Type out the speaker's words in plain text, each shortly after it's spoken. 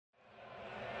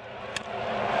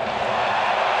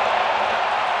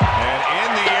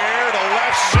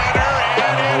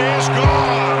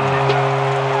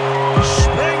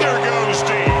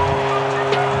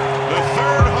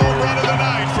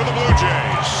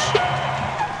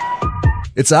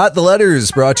It's At The Letters,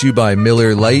 brought to you by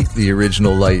Miller Lite, the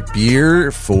original light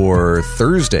beer, for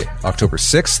Thursday, October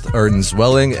 6th. Arden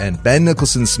Zwelling and Ben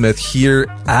Nicholson-Smith here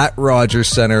at Rogers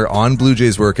Center on Blue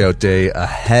Jays workout day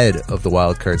ahead of the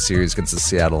wildcard series against the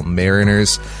Seattle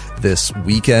Mariners this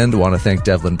weekend. Want to thank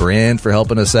Devlin Brand for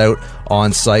helping us out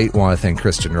on site. Want to thank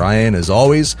Christian Ryan, as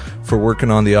always, for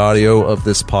working on the audio of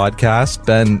this podcast.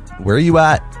 Ben, where are you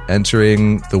at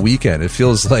entering the weekend? It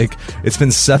feels like it's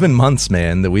been 7 months,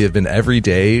 man, that we have been every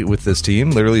day with this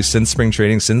team, literally since spring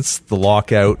training, since the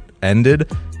lockout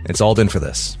ended. It's all been for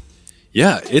this.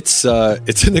 Yeah, it's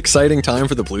an exciting time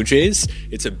for the Blue Jays.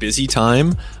 It's a busy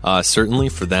time, certainly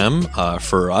for them,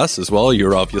 for us as well.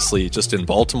 You're obviously just in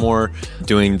Baltimore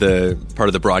doing the part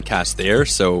of the broadcast there,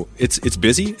 so it's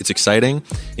busy. It's exciting.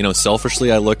 You know,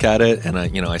 selfishly, I look at it and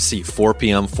I see 4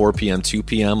 p.m., 2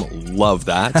 p.m. Love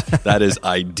that. That is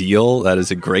ideal. That is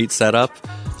a great setup.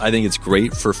 I think it's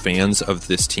great for fans of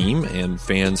this team and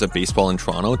fans of baseball in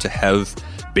Toronto to have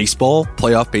baseball,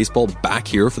 playoff baseball, back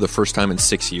here for the first time in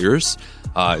 6 years.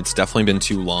 It's definitely been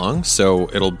too long, so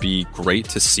it'll be great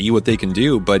to see what they can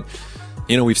do. But,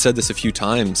 you know, we've said this a few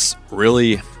times.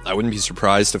 Really, I wouldn't be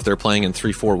surprised if they're playing in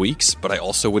 3-4 weeks, but I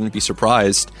also wouldn't be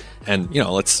surprised. And, you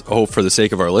know, let's hope for the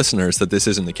sake of our listeners that this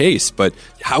isn't the case. But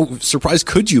how surprised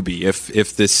could you be if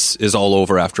this is all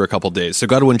over after a couple days? So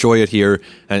got to enjoy it here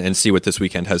and see what this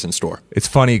weekend has in store. It's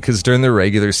funny because during the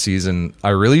regular season, I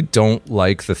really don't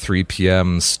like the 3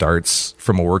 p.m. starts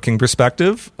from a working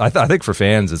perspective. I think for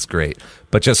fans, it's great.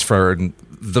 But just for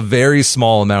the very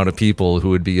small amount of people who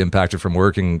would be impacted from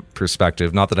working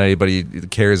perspective, not that anybody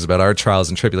cares about our trials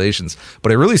and tribulations,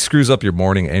 but it really screws up your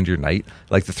morning and your night,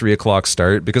 like the 3 o'clock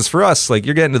start. Because for us, like,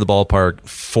 you're getting to the ballpark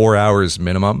 4 hours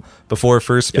minimum before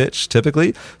first pitch,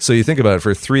 typically. So you think about it,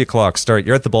 for a 3 o'clock start,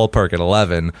 you're at the ballpark at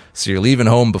 11, so you're leaving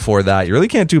home before that. You really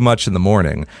can't do much in the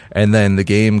morning. And then the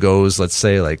game goes, let's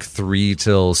say, like 3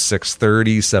 till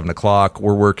 6:30, 7 o'clock.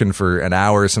 We're working for an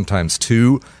hour, sometimes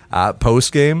 2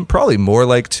 post game, probably more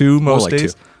like 2 most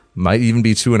days. 2. Might even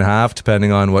be 2.5,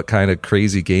 depending on what kind of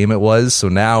crazy game it was. So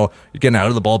now you're getting out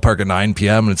of the ballpark at 9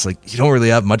 p.m. and it's like you don't really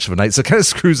have much of a night. So it kind of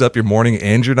screws up your morning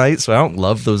and your night. So I don't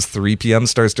love those 3 p.m.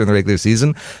 starts during the regular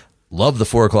season. Love the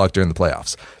 4 o'clock during the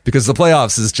playoffs, because the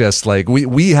playoffs is just like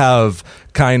we have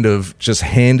kind of just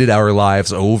handed our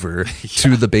lives over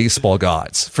to the baseball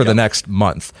gods for the next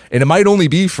month. And it might only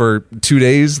be for 2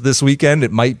 days this weekend.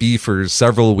 It might be for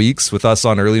several weeks with us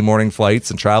on early morning flights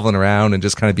and traveling around and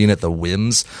just kind of being at the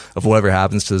whims of whatever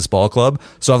happens to this ball club.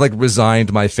 So I've like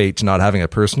resigned my fate to not having a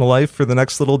personal life for the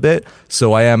next little bit.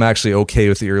 So I am actually okay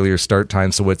with the earlier start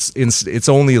time. So it's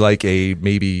only like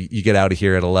maybe you get out of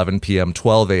here at 11 p.m.,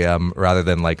 12 a.m. rather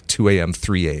than like 2 a.m.,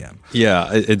 3 a.m.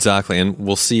 Yeah, exactly. And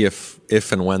we'll see if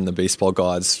and when the baseball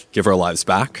gods give our lives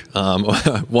back.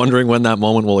 Wondering when that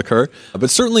moment will occur. But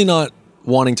certainly not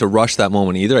wanting to rush that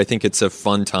moment either. I think it's a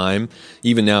fun time.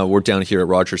 Even now, we're down here at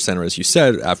Rogers Center, as you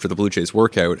said, after the Blue Jays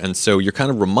workout. And so you're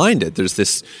kind of reminded, there's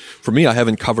this, for me, I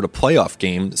haven't covered a playoff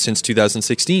game since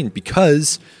 2016,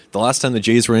 because the last time the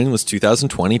Jays were in was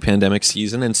 2020, pandemic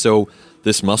season. And so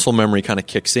this muscle memory kind of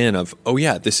kicks in of, oh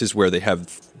yeah, this is where they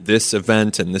have this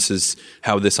event and this is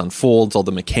how this unfolds, all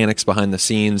the mechanics behind the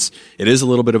scenes. It is a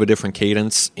little bit of a different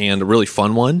cadence and a really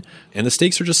fun one. And the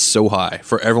stakes are just so high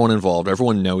for everyone involved.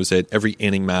 Everyone knows it. Every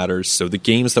inning matters. So the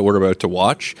games that we're about to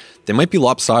watch, they might be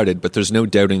lopsided, but there's no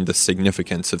doubting the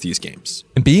significance of these games.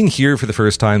 And being here for the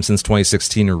first time since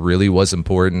 2016 really was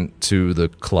important to the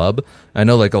club. I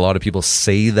know like a lot of people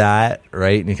say that,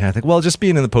 right? And you kind of think, well, just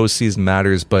being in the postseason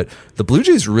matters, but the Blue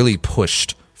Jays really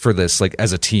pushed for this, like,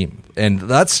 as a team. And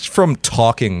that's from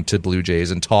talking to Blue Jays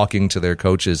and talking to their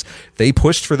coaches. They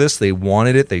pushed for this. They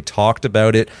wanted it. They talked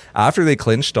about it. After they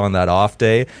clinched on that off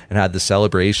day and had the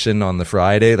celebration on the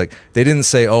Friday, like, they didn't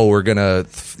say, oh, we're going to,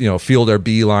 field our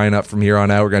B line up from here on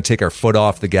out. We're going to take our foot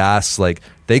off the gas. Like,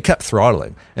 they kept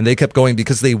throttling and they kept going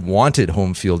because they wanted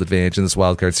home field advantage in this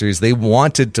wildcard series. They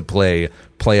wanted to play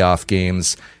playoff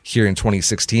games here in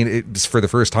 2016. It's for the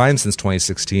first time since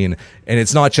 2016. And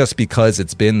it's not just because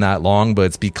it's been that long, but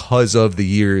it's because of the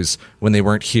years when they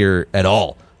weren't here at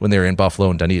all, when they were in Buffalo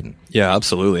and Dunedin. Yeah,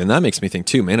 absolutely. And that makes me think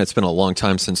too, man, it's been a long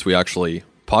time since we actually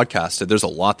podcasted. There's a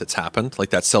lot that's happened, like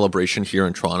that celebration here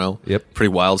in Toronto. Yep. Pretty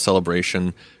wild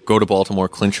celebration. Go to Baltimore,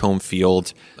 clinch home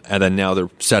field. And then now they're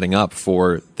setting up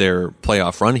for their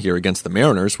playoff run here against the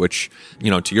Mariners, which,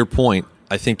 to your point,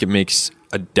 I think it makes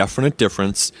a definite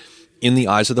difference in the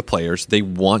eyes of the players. They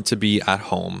want to be at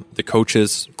home. The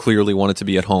coaches clearly want it to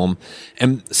be at home.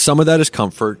 And some of that is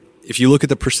comfort. If you look at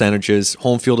the percentages,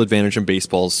 home field advantage in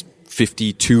baseball is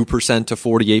 52% to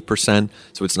 48%.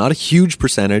 So it's not a huge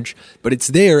percentage, but it's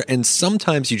there. And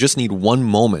sometimes you just need one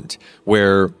moment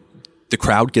where the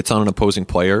crowd gets on an opposing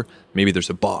player. Maybe there's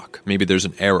a balk. Maybe there's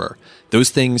an error. Those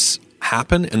things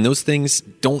happen, and those things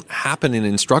don't happen in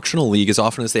instructional league as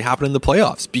often as they happen in the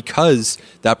playoffs because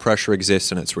that pressure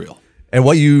exists and it's real. And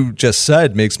what you just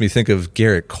said makes me think of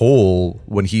Garrett Cole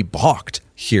when he balked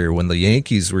here when the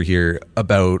Yankees were here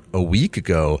about a week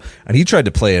ago, and he tried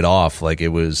to play it off like it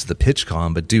was the pitch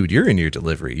comm, but dude, you're in your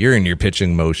delivery, you're in your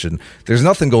pitching motion. There's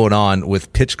nothing going on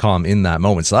with pitch comm in that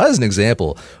moment. So that is an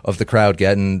example of the crowd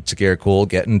getting to Garrett Cole,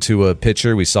 getting to a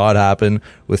pitcher. We saw it happen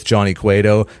with Johnny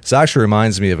Cueto. This actually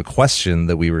reminds me of a question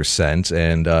that we were sent,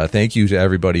 and thank you to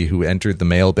everybody who entered the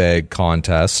mailbag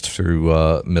contest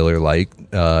through Miller Lite,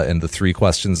 and the 3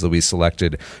 questions that we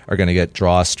selected are going to get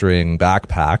drawstring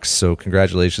backpacks, so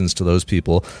congratulations to those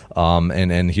people.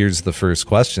 And here's the first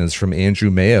question. It's from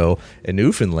Andrew Mayo in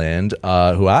Newfoundland,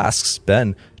 who asks,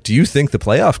 Ben, do you think the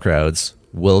playoff crowds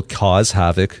will cause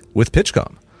havoc with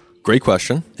PitchCom? Great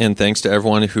question, and thanks to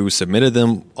everyone who submitted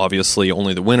them. Obviously,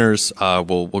 only the winners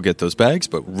will get those bags,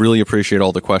 but really appreciate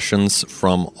all the questions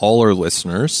from all our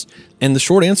listeners. And the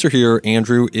short answer here,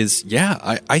 Andrew, is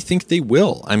yeah, I think they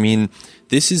will. I mean,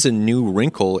 this is a new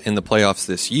wrinkle in the playoffs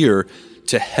this year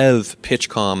to have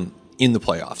PitchCom in the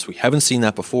playoffs. We haven't seen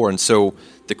that before, and so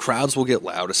the crowds will get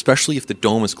loud, especially if the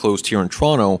dome is closed here in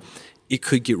Toronto. It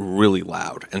could get really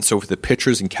loud. And so for the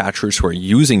pitchers and catchers who are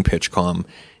using PitchCom,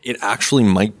 it actually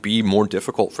might be more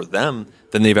difficult for them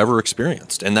than they've ever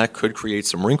experienced. And that could create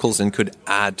some wrinkles and could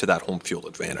add to that home field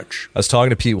advantage. I was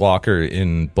talking to Pete Walker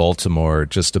in Baltimore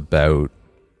just about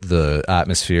the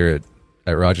atmosphere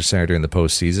at Rogers Center during the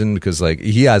postseason, because like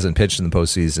he hasn't pitched in the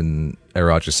postseason at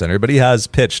Rogers Center, but he has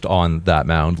pitched on that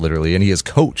mound literally, and he has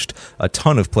coached a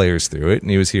ton of players through it.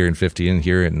 And he was here in 15,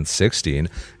 here in 16,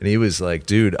 and he was like,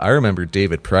 dude, I remember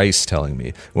David Price telling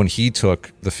me when he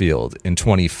took the field in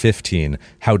 2015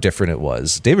 how different it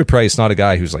was. David Price, not a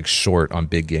guy who's like short on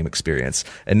big game experience,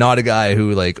 and not a guy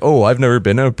who like, oh, I've never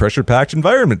been in a pressure packed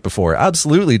environment before.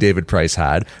 Absolutely, David Price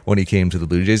had when he came to the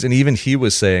Blue Jays, and even he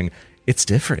was saying, it's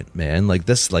different, man. Like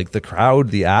this, like the crowd,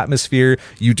 the atmosphere,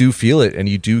 you do feel it and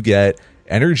you do get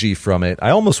energy from it.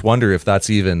 I almost wonder if that's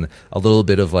even a little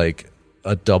bit of like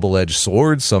a double-edged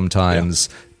sword sometimes,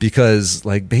 because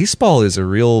like baseball is a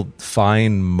real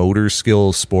fine motor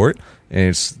skill sport. And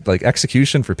it's like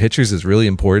execution for pitchers is really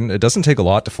important. It doesn't take a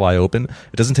lot to fly open.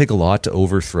 It doesn't take a lot to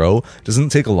overthrow. It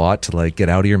doesn't take a lot to like get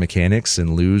out of your mechanics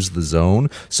and lose the zone.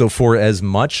 So for as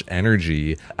much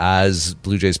energy as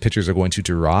Blue Jays pitchers are going to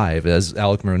derive, as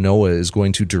Alek Manoah is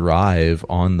going to derive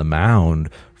on the mound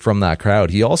from that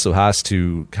crowd, he also has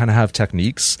to kind of have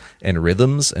techniques and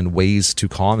rhythms and ways to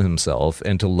calm himself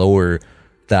and to lower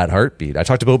that heartbeat. I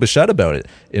talked to Bo Bichette about it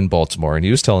in Baltimore, and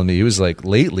he was telling me, he was like,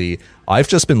 lately, I've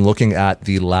just been looking at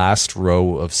the last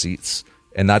row of seats.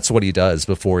 And that's what he does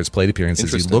before his plate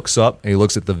appearances. He looks up and he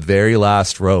looks at the very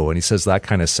last row, and he says that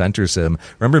kind of centers him.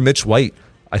 Remember Mitch White?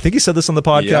 I think he said this on the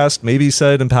podcast. Yep. Maybe he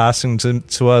said in passing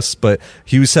to us, but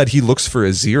he said he looks for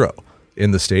a 0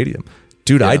 in the stadium.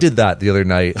 Dude, I did that the other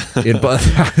night in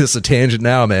this is a tangent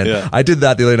now, man. Yeah. I did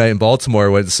that the other night in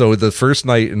Baltimore. So the first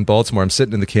night in Baltimore, I'm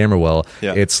sitting in the camera well.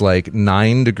 Yeah. It's like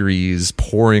 9 degrees,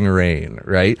 pouring rain,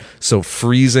 right? So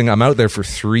freezing. I'm out there for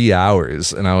 3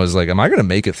 hours, and I was like, am I going to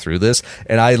make it through this?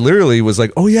 And I literally was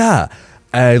like, oh yeah.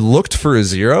 I looked for a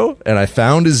 0 and I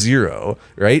found a 0,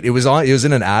 right? It was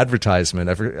in an advertisement.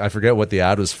 I forget what the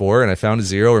ad was for, and I found a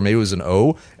 0, or maybe it was an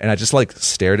O, and I just like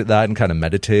stared at that and kind of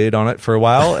meditated on it for a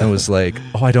while and was like,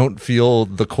 oh, I don't feel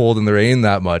the cold and the rain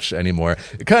that much anymore.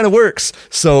 It kind of works.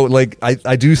 So like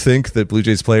I do think that Blue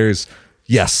Jays players,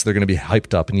 yes, they're going to be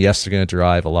hyped up, and yes, they're going to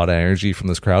derive a lot of energy from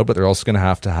this crowd, but they're also going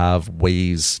to have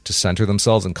ways to center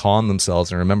themselves and calm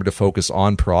themselves and remember to focus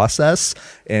on process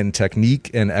and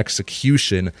technique and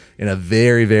execution in a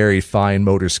very, very fine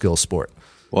motor skill sport.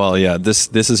 Well, yeah, this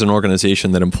is an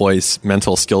organization that employs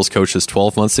mental skills coaches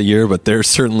 12 months a year, but they're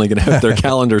certainly going to have their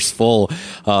calendars full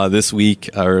this week,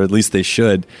 or at least they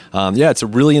should. It's a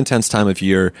really intense time of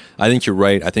year. I think you're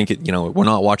right. I think we're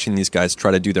not watching these guys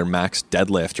try to do their max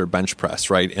deadlift or bench press,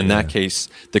 right? In that case,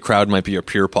 the crowd might be a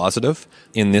pure positive.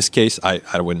 In this case,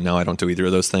 I wouldn't know. I don't do either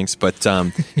of those things, but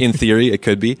in theory, it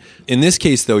could be. In this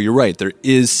case, though, you're right. There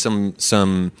is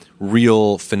some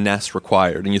real finesse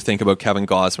required. And you think about Kevin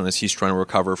Gausman as he's trying to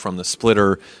recover from the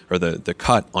splitter or the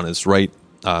cut on his right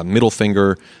middle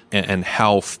finger, and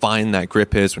how fine that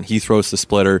grip is when he throws the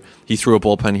splitter. He threw a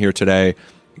bullpen here today.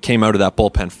 came out of that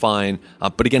bullpen fine.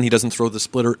 But again, he doesn't throw the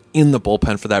splitter in the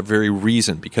bullpen for that very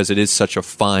reason, because it is such a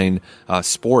fine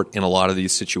sport in a lot of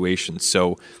these situations.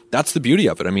 So that's the beauty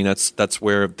of it. I mean, that's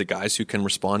where the guys who can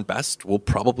respond best will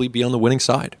probably be on the winning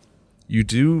side. You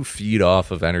do feed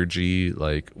off of energy,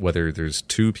 like whether there's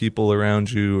 2 people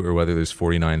around you or whether there's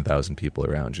 49,000 people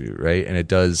around you, right? And it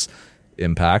does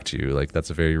impact you. Like, that's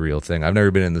a very real thing. I've never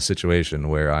been in the situation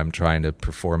where I'm trying to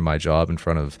perform my job in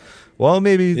front of, well,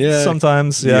 maybe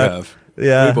sometimes, yeah.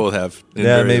 Yeah, we both have.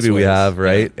 Yeah, maybe we have,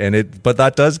 right? Yeah. But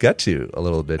that does get to you a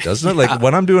little bit, doesn't it? Like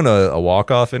when I'm doing a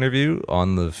walk-off interview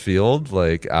on the field,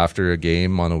 like after a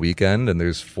game on a weekend, and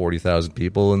there's 40,000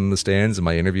 people in the stands, and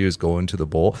my interview is going to the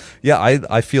bowl. Yeah,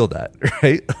 I feel that,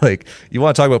 right? Like, you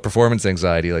want to talk about performance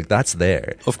anxiety, like that's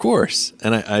there, of course.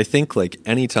 And I think like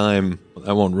anytime,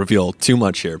 I won't reveal too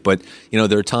much here, but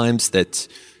there are times that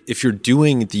if you're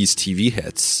doing these TV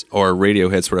hits or radio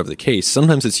hits, whatever the case,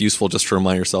 sometimes it's useful just to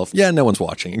remind yourself, yeah, no one's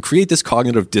watching, and create this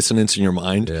cognitive dissonance in your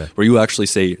mind where you actually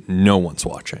say, no one's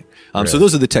watching. So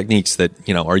those are the techniques that,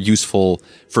 are useful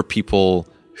for people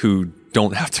who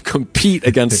don't have to compete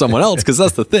against someone else, because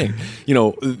that's the thing.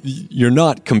 You're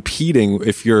not competing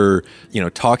if you're,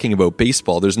 talking about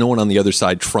baseball. There's no one on the other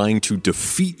side trying to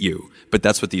defeat you, but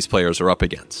that's what these players are up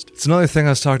against. It's another thing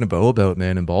I was talking to Bo about,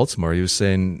 man, in Baltimore. He was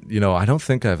saying, I don't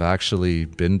think I've actually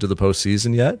been to the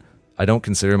postseason yet. I don't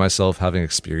consider myself having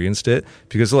experienced it,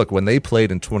 because look, when they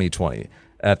played in 2020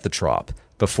 at the Trop,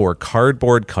 before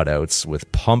cardboard cutouts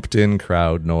with pumped in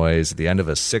crowd noise at the end of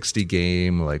a 60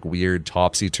 game, like weird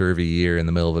topsy-turvy year in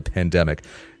the middle of a pandemic,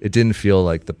 it didn't feel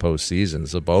like the postseason.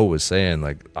 So Bo was saying,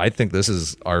 like, I think this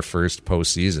is our first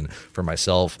postseason for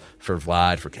myself, for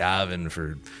Vlad, for Kevin,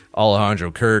 for Alejandro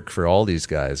Kirk, for all these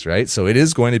guys, right? So it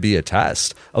is going to be a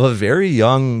test of a very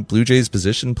young Blue Jays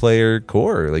position player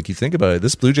core. Like, you think about it,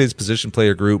 this Blue Jays position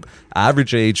player group,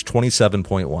 average age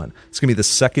 27.1. It's going to be the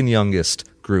second youngest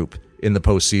group in the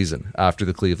postseason after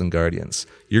the Cleveland Guardians.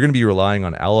 You're going to be relying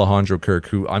on Alejandro Kirk,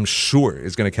 who I'm sure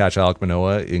is going to catch Alek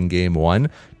Manoah in game 1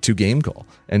 to game call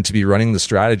and to be running the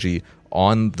strategy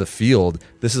on the field.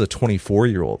 This is a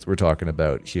 24-year-old we're talking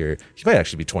about here. He might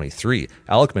actually be 23.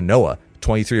 Alek Manoah,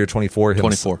 23 or 24.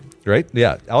 24. Right?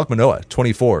 Yeah. Alek Manoah,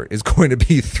 24, is going to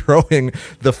be throwing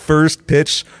the first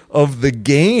pitch of the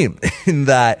game in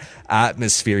that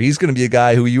atmosphere. He's going to be a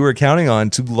guy who you were counting on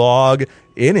to log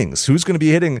innings. Who's going to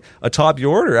be hitting a top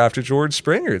order after George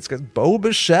Springer? It's got Bo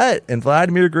Bichette and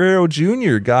Vladimir Guerrero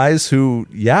Jr., guys who,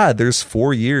 there's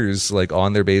 4 years like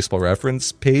on their Baseball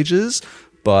Reference pages,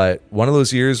 but one of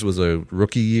those years was a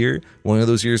rookie year. One of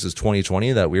those years is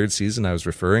 2020, that weird season I was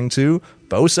referring to.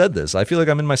 Bo said this. I feel like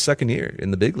I'm in my second year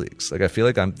in the big leagues. Like, I feel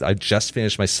like I just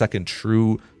finished my second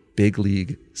true big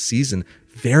league season.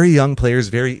 Very young players,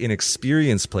 very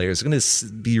inexperienced players. It's going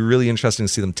to be really interesting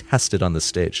to see them tested on this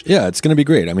stage. Yeah, it's going to be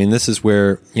great. I mean, this is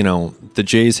where, the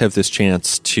Jays have this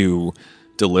chance to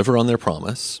deliver on their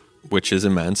promise, which is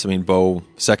immense. I mean, Bo,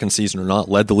 second season or not,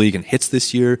 led the league in hits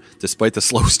this year, despite the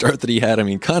slow start that he had. I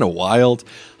mean, kind of wild.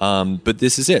 But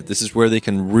this is it. This is where they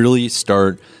can really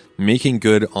start making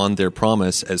good on their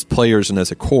promise as players and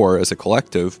as a core, as a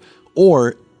collective,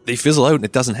 or they fizzle out and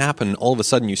it doesn't happen. All of a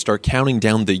sudden, you start counting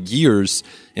down the years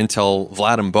until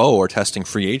Vlad and Bo are testing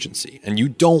free agency. And you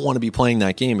don't want to be playing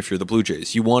that game if you're the Blue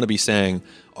Jays. You want to be saying,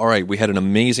 all right, we had an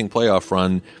amazing playoff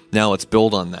run. Now let's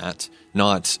build on that.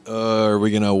 Not, are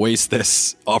we going to waste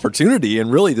this opportunity?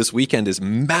 And really, this weekend is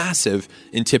massive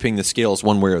in tipping the scales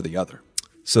one way or the other.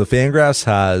 So Fangraphs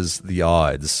has the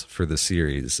odds for the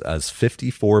series as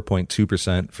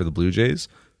 54.2% for the Blue Jays,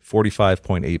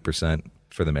 45.8%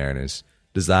 for the Mariners.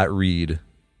 Does that read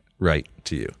right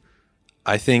to you?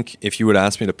 I think if you would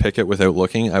ask me to pick it without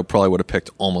looking, I probably would have picked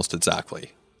almost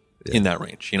exactly in that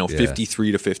range.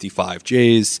 53 to 55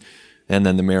 Jays, and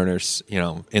then the Mariners,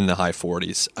 in the high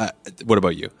 40s. What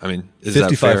about you? I mean, is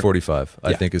 55-45,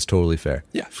 I think, is totally fair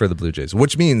for the Blue Jays,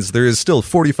 which means there is still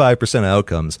 45% of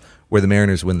outcomes where the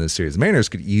Mariners win this series. The Mariners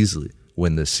could easily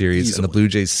win this series, and the Blue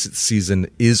Jays season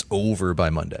is over by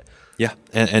Monday. Yeah,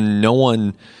 and no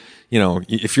one...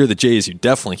 if you're the Jays, you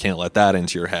definitely can't let that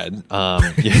into your head.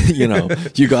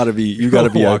 You got to be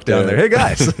walk down there. Hey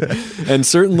guys, and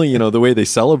certainly, the way they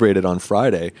celebrated on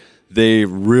Friday, they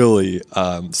really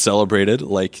celebrated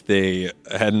like they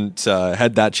hadn't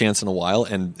had that chance in a while.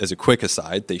 And as a quick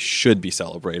aside, they should be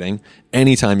celebrating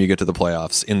anytime you get to the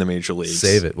playoffs in the major leagues.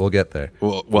 Save it. We'll get there.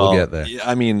 We'll get there.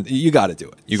 I mean, you got to do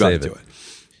it. You got to do it.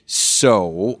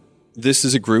 So this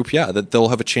is a group, that they'll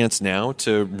have a chance now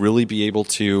to really be able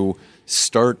to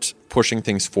start pushing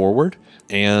things forward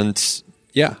and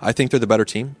Yeah, I think they're the better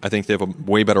team. I think they have a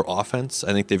way better offense.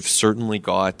 I think they've certainly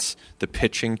got the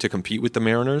pitching to compete with the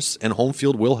Mariners, and home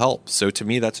field will help. So to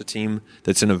me, that's a team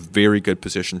that's in a very good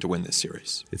position to win this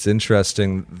series. It's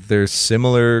interesting. They're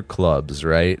similar clubs,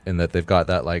 right? In that they've got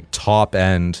that like top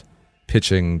end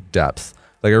pitching depth.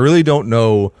 Like I really don't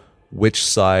know which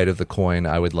side of the coin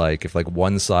I would like if like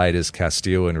one side is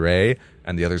Castillo and Ray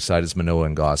and the other side is Manoah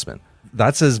and Gausman.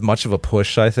 That's as much of a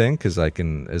push, I think, as I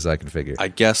can figure. I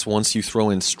guess once you throw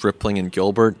in Stripling and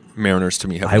Gilbert, Mariners to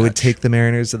me have I would take the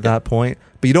Mariners at that point.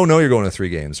 But you don't know you're going to 3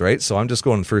 games, right? So I'm just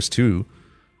going first two.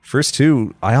 First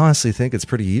two, I honestly think it's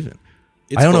pretty even.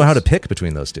 I don't know how to pick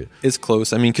between those two. It's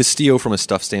close. I mean, Castillo from a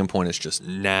stuff standpoint is just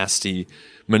nasty.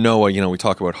 Manoah, we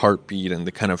talk about heartbeat and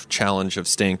the kind of challenge of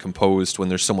staying composed when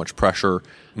there's so much pressure.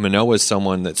 Manoah is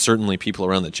someone that certainly people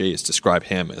around the Jays describe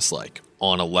him as like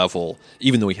on a level,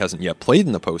 even though he hasn't yet played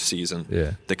in the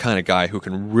postseason, the kind of guy who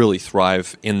can really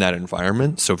thrive in that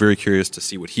environment. So very curious to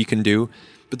see what he can do.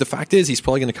 But the fact is, he's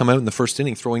probably going to come out in the first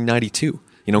inning throwing 92.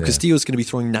 Castillo's going to be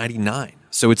throwing 99.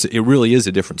 So it really is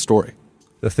a different story.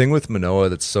 The thing with Manoah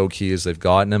that's so key is they've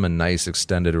gotten him a nice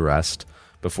extended rest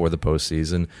before the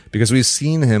postseason, because we've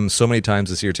seen him so many times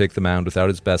this year take the mound without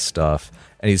his best stuff,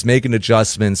 and he's making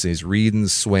adjustments, and he's reading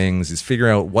swings, he's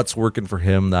figuring out what's working for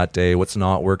him that day, what's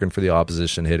not working for the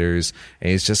opposition hitters,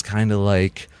 and he's just kind of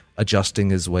like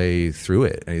adjusting his way through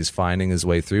it, and he's finding his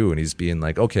way through, and he's being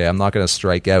like, okay, I'm not going to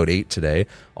strike out 8 today,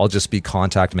 I'll just be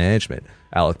contact management.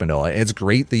 Alek Manoah. And it's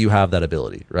great that you have that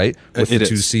ability, right? With the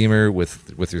two-seamer,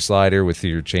 with your slider, with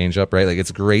your changeup, right? Like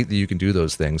it's great that you can do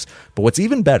those things. But what's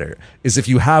even better is if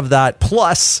you have that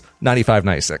plus 95,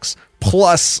 96,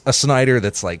 plus a slider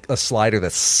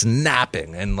that's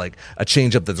snapping and like a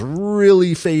changeup that's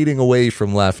really fading away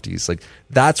from lefties. Like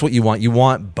that's what you want. You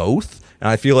want both. And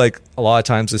I feel like a lot of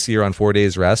times this year on 4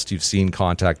 days rest, you've seen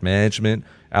contact management,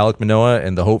 Alek Manoah,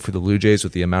 and the hope for the Blue Jays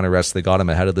with the amount of rest they got him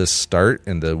ahead of this start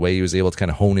and the way he was able to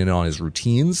kind of hone in on his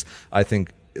routines. I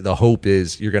think the hope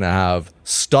is you're going to have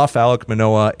stuff Alek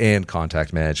Manoah and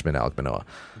contact management Alek Manoah.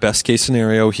 Best case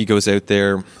scenario, he goes out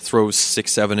there, throws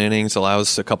 6-7 innings,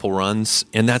 allows a couple runs,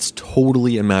 and that's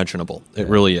totally imaginable. It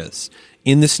really is.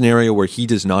 In the scenario where he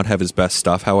does not have his best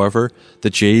stuff, however,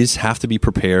 the Jays have to be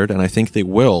prepared, and I think they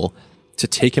will, to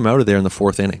take him out of there in the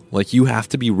 4th inning. Like, you have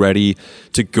to be ready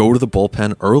to go to the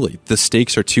bullpen early. The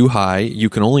stakes are too high. You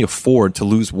can only afford to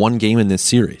lose 1 game in this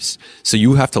series. So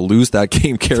you have to lose that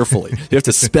game carefully. You have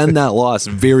to spend that loss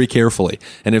very carefully.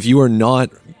 And if you are not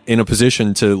in a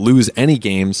position to lose any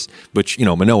games, which,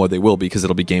 Manoah, they will because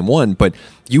it'll be game 1, but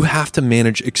you have to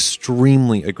manage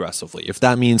extremely aggressively. If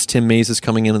that means Tim Mays is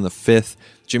coming in the 5th,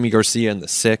 Jimmy Garcia in the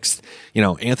 6th,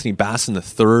 Anthony Bass in the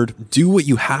 3rd, do what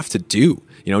you have to do.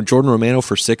 Jordan Romano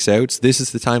for 6 outs. This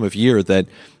is the time of year that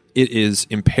it is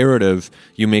imperative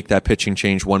you make that pitching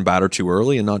change 1 batter too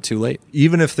early and not too late.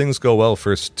 Even if things go well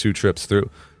first 2 trips through.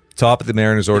 Top of the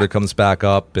Mariners order comes back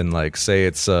up and say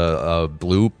it's a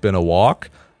bloop and a walk,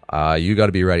 you got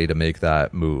to be ready to make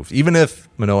that move. Even if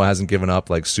Manoah hasn't given up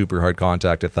super hard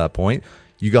contact at that point,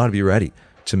 you got to be ready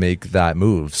to make that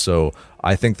move. So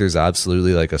I think there's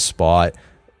absolutely a spot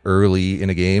early in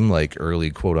a game, early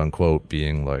quote unquote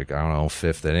being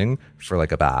 5th inning for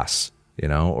a Bass,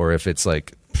 or if it's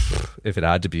if it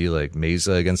had to be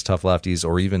Mesa against tough lefties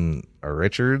or even a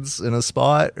Richards in a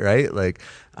spot, right?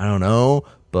 I don't know,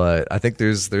 but I think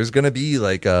there's going to be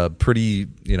a pretty,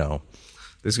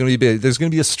 there's going to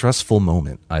be a stressful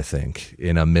moment, I think,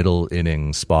 in a middle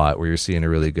inning spot where you're seeing a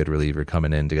really good reliever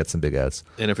coming in to get some big outs.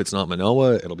 And if it's not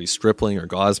Manoah, it'll be Stripling or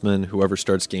Gausman, whoever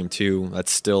starts game 2.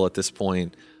 That's still at this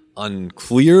point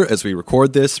unclear as we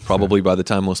record this, probably by the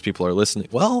time most people are listening.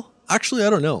 Well, actually, I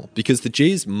don't know, because the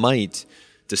Jays might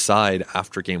decide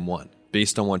after game 1,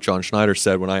 based on what John Schneider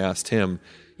said when I asked him,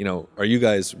 are you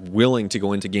guys willing to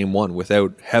go into game 1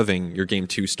 without having your game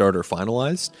 2 starter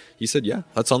finalized? He said, yeah,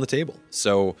 that's on the table.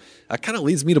 So that kind of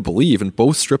leads me to believe, and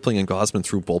both Stripling and Gausman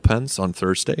threw bullpens on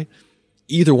Thursday.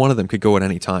 Either one of them could go at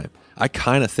any time. I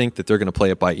kind of think that they're going to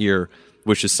play it by ear,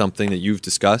 which is something that you've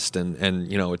discussed, and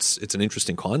it's an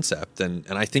interesting concept, and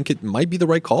I think it might be the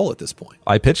right call at this point.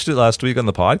 I pitched it last week on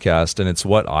the podcast, and it's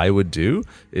what I would do,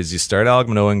 is you start Alek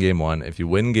Manoah in game 1. If you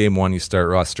win game 1, you start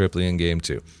Ross Stripling in game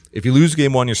 2. If you lose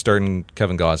game 1, you're starting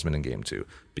Kevin Gausman in game 2.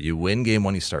 But you win game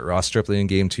 1, you start Ross Stripling in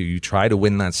game 2. You try to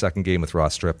win that second game with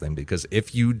Ross Stripling, because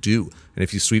if you do, and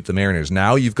if you sweep the Mariners,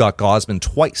 now you've got Gausman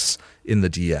twice in the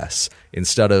DS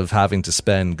instead of having to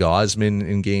spend Gausman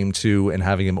in game 2 and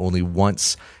having him only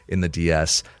once in the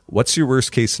DS. What's your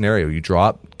worst case scenario? You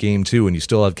drop game 2 and you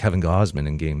still have Kevin Gausman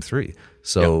in game 3.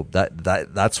 So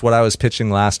that's what I was pitching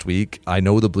last week. I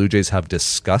know the Blue Jays have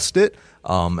discussed it,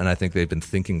 and I think they've been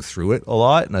thinking through it a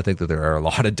lot, and I think that there are a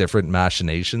lot of different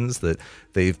machinations that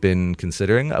they've been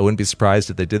considering. I wouldn't be surprised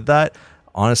if they did that.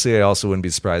 Honestly, I also wouldn't be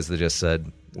surprised if they just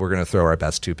said, we're going to throw our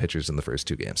best 2 pitchers in the first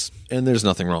 2 games. And there's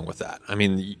nothing wrong with that. I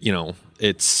mean,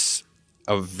 it's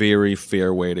a very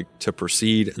fair way to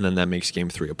proceed, and then that makes game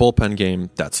 3 a bullpen game.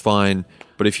 That's fine.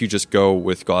 But if you just go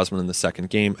with Gausman in the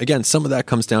second game, again, some of that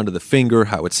comes down to the finger,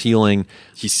 how it's healing.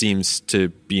 He seems to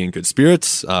be in good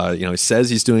spirits. He says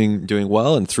he's doing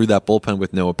well, and through that bullpen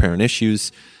with no apparent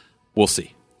issues, we'll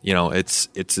see. It's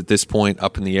at this point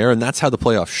up in the air, and that's how the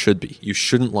playoffs should be. You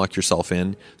shouldn't lock yourself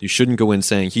in. You shouldn't go in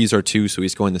saying he's our 2, so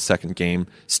he's going the second game.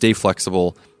 Stay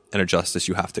flexible and adjust as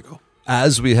you have to go.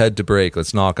 As we head to break,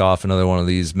 let's knock off another one of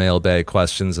these mailbag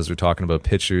questions as we're talking about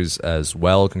pitchers as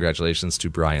well. Congratulations to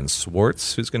Brian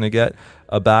Swartz, who's going to get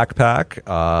a backpack.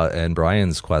 And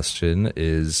Brian's question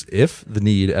is, if the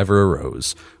need ever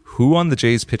arose, who on the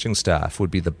Jays pitching staff would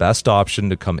be the best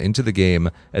option to come into the game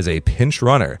as a pinch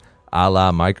runner, a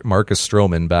la Marcus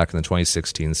Stroman back in the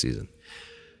 2016 season?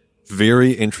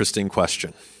 Very interesting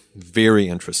question. Very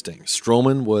interesting.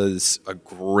 Stroman was a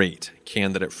great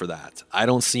candidate for that. I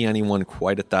don't see anyone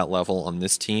quite at that level on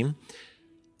this team.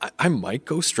 I might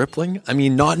go Stripling. I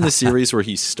mean, not in the series where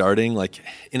he's starting, like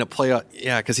in a playoff.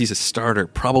 Yeah, because he's a starter.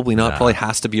 Probably not. Probably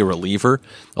has to be a reliever.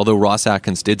 Although Ross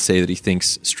Atkins did say that he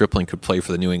thinks Stripling could play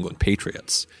for the New England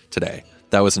Patriots today.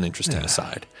 That was an interesting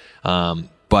aside.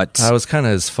 But I was kind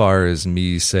of as far as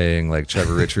me saying like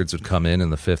Trevor Richards would come in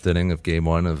the 5th inning of game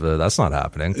 1 of that's not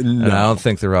happening. No. And I don't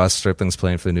think the Ross Stripling's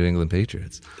playing for the New England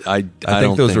Patriots. I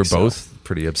think those were both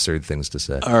pretty absurd things to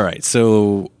say. All right,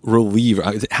 so reliever,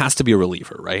 it has to be a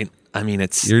reliever, right? I mean,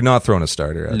 you're not throwing a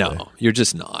starter out there. You're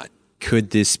just not. Could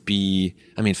this be?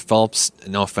 I mean, Phelps.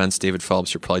 No offense, David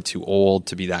Phelps. You're probably too old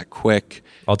to be that quick.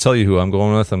 I'll tell you who I'm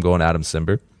going with. I'm going Adam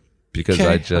Simber because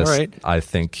Okay, I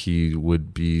think he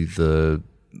would be the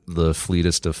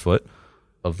fleetest of foot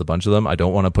of the bunch of them. I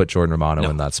don't want to put Jordan Romano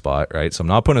in that spot, right? So I'm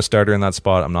not putting a starter in that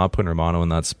spot. I'm not putting Romano in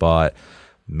that spot.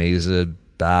 Meza,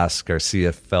 Bass,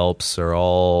 Garcia, Phelps are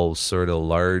all sort of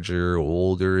larger,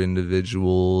 older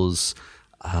individuals.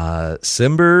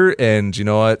 Simber, and you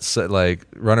know what? So, like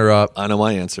runner up. I know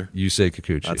my answer. Yusei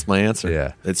Kikuchi. That's my answer.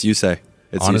 Yeah, it's Yusei.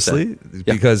 Honestly,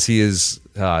 because he is,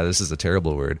 this is a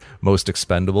terrible word, most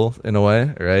expendable in a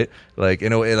way, right? Like,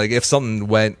 in a way, like if something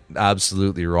went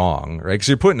absolutely wrong, right? Because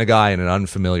you're putting a guy in an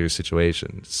unfamiliar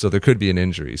situation, so there could be an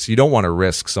injury. So you don't want to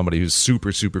risk somebody who's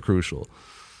super, super crucial,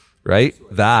 right?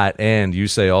 That, and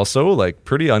Yusei also, like,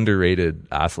 pretty underrated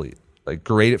athlete. Like,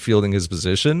 great at fielding his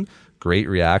position, great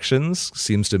reactions,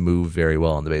 seems to move very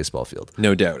well on the baseball field.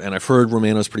 No doubt. And I've heard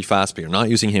Romano's pretty fast, but you're not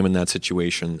using him in that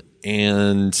situation.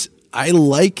 And I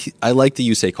like the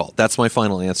Yusei call. That's my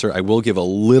final answer. I will give a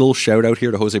little shout out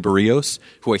here to Jose Barrios,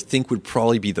 who I think would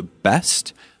probably be the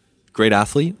best. Great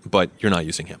athlete, but you're not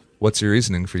using him. What's your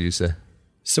reasoning for Yusei?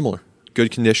 Similar.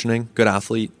 Good conditioning, good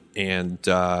athlete, and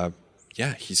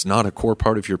he's not a core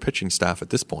part of your pitching staff at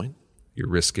this point. You're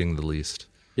risking the least.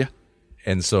 Yeah.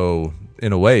 And so,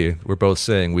 in a way, we're both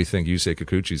saying we think Yusei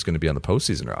Kikuchi is going to be on the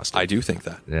postseason roster. I do think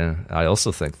that. Yeah, I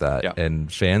also think that. Yeah.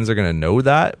 And fans are going to know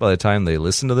that by the time they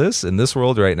listen to this. In this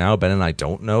world right now, Ben and I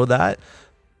don't know that.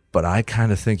 But I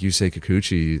kind of think Yusei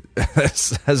Kikuchi,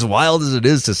 as wild as it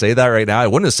is to say that right now, I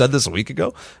wouldn't have said this a week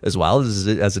ago, as wild as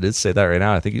it is to say that right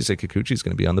now, I think Yusei Kikuchi is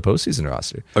going to be on the postseason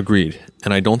roster. Agreed.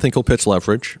 And I don't think he'll pitch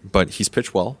leverage, but he's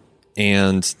pitched well.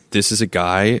 And this is a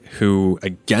guy who,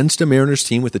 against a Mariners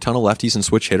team with a ton of lefties and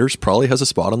switch hitters, probably has a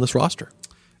spot on this roster.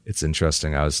 It's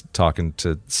interesting. I was talking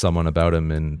to someone about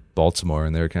him in Baltimore,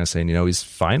 and they were kind of saying, he's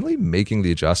finally making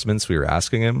the adjustments we were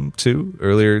asking him to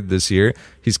earlier this year.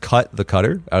 He's cut the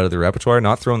cutter out of the repertoire,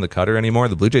 not throwing the cutter anymore.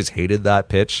 The Blue Jays hated that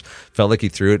pitch, felt like he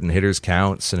threw it in hitters'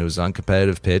 counts, and it was an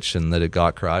uncompetitive pitch, and that it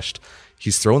got crushed.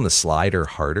 He's throwing the slider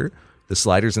harder. The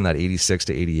slider's in that 86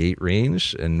 to 88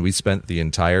 range, and we spent the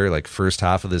entire first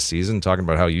half of this season talking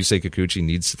about how Yusei Kikuchi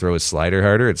needs to throw his slider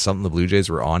harder. It's something the Blue Jays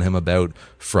were on him about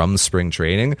from spring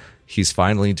training. He's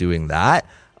finally doing that.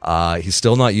 He's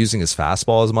still not using his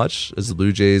fastball as much as the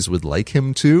Blue Jays would like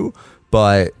him to,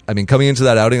 but I mean, coming into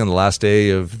that outing on the last day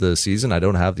of the season, I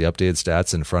don't have the updated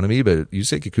stats in front of me, but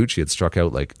Yusei Kikuchi had struck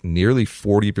out nearly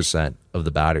 40% of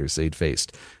the batters they'd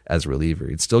faced as a reliever.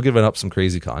 He'd still given up some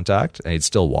crazy contact, and he'd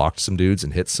still walked some dudes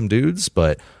and hit some dudes,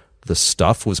 but the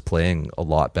stuff was playing a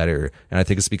lot better. And I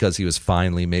think it's because he was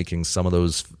finally making some of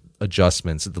those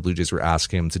adjustments that the Blue Jays were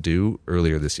asking him to do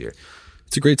earlier this year.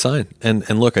 It's a great sign. And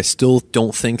look, I still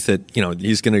don't think that,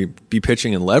 he's going to be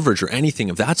pitching in leverage or anything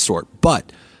of that sort,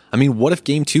 but I mean, what if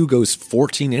game 2 goes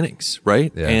 14 innings,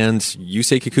 right? Yeah. And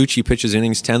Yusei Kikuchi pitches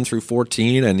innings 10 through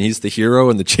 14 and he's the hero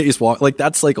and the Jays walk. Like,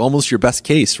 that's like almost your best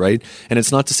case, right? And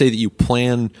it's not to say that you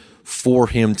plan for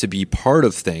him to be part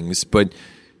of things, but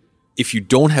if you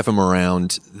don't have him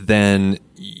around, then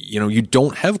you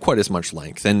don't have quite as much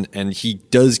length, and he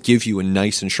does give you a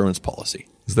nice insurance policy.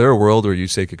 Is there a world where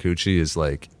Yusei Kikuchi is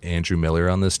like Andrew Miller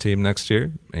on this team next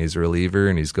year? And he's a reliever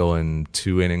and he's going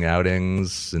 2-inning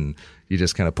outings, and you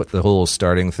just kind of put the whole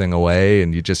starting thing away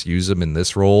and you just use him in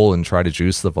this role and try to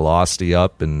juice the velocity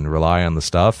up and rely on the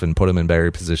stuff and put him in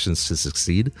better positions to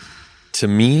succeed? To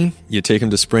me, you take him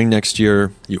to spring next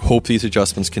year, you hope these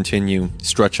adjustments continue,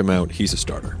 stretch him out, he's a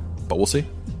starter. But we'll see.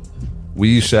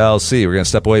 We shall see. We're going to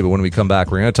step away, but when we come back,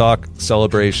 we're going to talk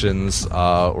celebrations.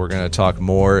 We're going to talk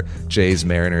more Jays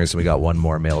Mariners, and we got one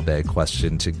more mailbag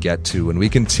question to get to when we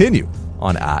continue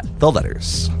on At The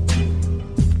Letters.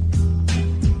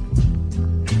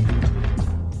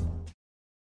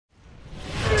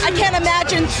 I can't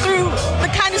imagine through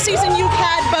the kind of season you've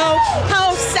had, Bo,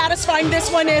 how satisfying this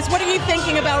one is. What are you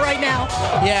thinking about right now?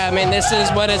 Yeah, I mean, this is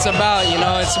what it's about.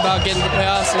 It's about getting to the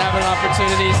playoffs and having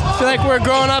opportunities. I feel like we're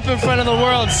growing up in front of the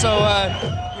world, so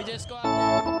we just go out there.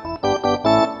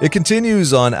 It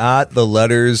continues on At The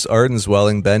Letters. Arden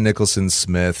Zwelling, Ben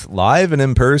Nicholson-Smith, live and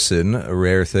in person, a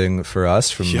rare thing for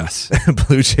us from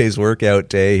Blue Jays workout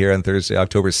day here on Thursday,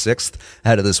 October 6th,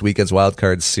 ahead of this weekend's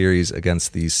wildcard series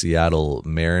against the Seattle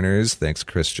Mariners. Thanks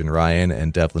Christian Ryan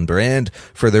and Devlin Brand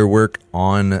for their work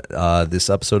on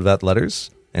this episode of At The Letters.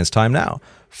 And it's time now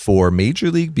for Major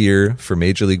League Beer for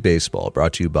Major League Baseball,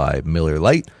 brought to you by Miller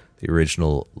Lite, the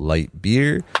original light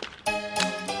beer.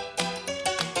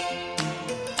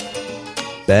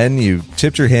 Ben, you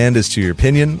tipped your hand as to your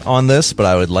opinion on this, but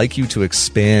I would like you to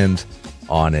expand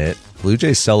on it. Blue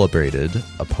Jays celebrated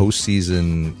a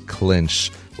postseason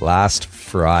clinch last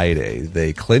Friday.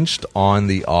 They clinched on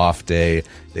the off day.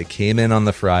 They came in on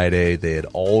the Friday. They had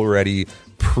already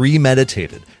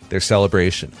premeditated their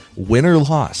celebration. Win or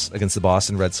loss against the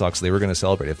Boston Red Sox, they were going to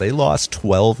celebrate. If they lost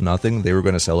 12-0, they were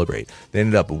going to celebrate. They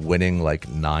ended up winning like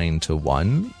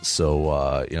 9-1,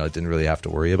 so didn't really have to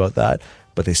worry about that.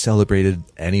 But they celebrated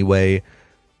anyway.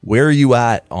 Where are you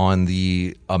at on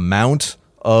the amount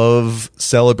of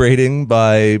celebrating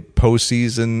by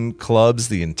postseason clubs,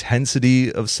 the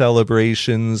intensity of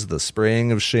celebrations, the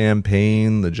spraying of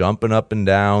champagne, the jumping up and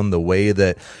down, the way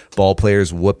that ball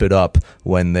players whoop it up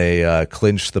when they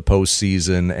clinch the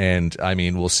postseason? And I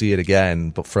mean, we'll see it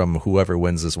again, but from whoever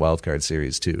wins this wildcard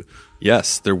series too.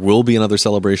 Yes, there will be another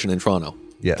celebration in Toronto.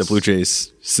 Yes. The Blue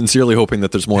Jays sincerely hoping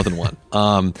that there's more than one.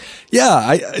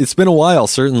 It's been a while,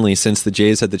 certainly, since the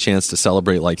Jays had the chance to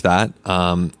celebrate like that.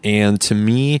 And to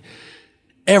me,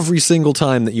 every single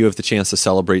time that you have the chance to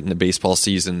celebrate in the baseball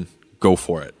season, go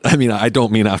for it. I mean, I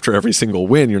don't mean after every single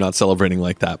win, you're not celebrating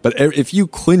like that. But if you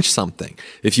clinch something,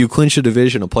 if you clinch a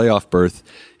division, a playoff berth,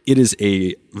 it is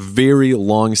a very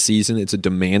long season. It's a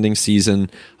demanding season.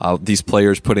 These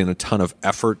players put in a ton of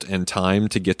effort and time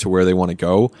to get to where they want to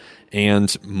go.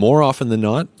 And more often than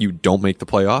not, you don't make the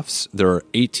playoffs. There are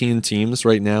 18 teams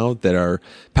right now that are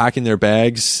packing their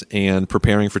bags and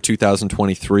preparing for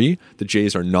 2023. The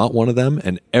Jays are not one of them.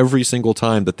 And every single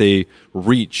time that they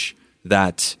reach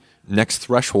that next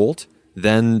threshold,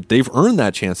 then they've earned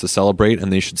that chance to celebrate,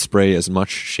 and they should spray as much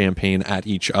champagne at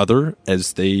each other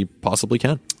as they possibly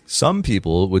can. Some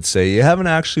people would say you haven't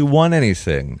actually won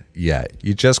anything yet.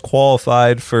 You just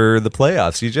qualified for the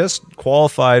playoffs. You just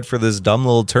qualified for this dumb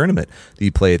little tournament that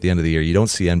you play at the end of the year. You don't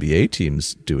see NBA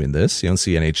teams doing this. You don't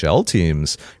see NHL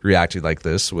teams reacting like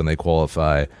this when they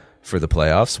qualify for the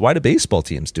playoffs. Why do baseball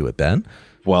teams do it, Ben?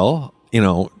 Well,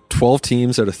 12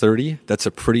 teams out of 30, that's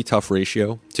a pretty tough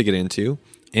ratio to get into.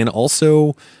 And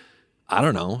also, I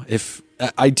don't know,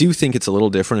 I do think it's a little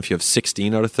different if you have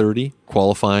 16 out of 30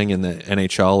 qualifying in the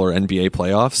NHL or NBA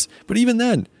playoffs. But even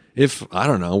then,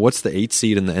 what's the 8th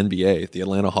seed in the NBA? The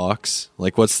Atlanta Hawks?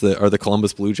 Like, are the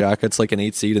Columbus Blue Jackets like an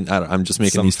 8th seed? And I'm just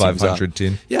making these teams 500 up.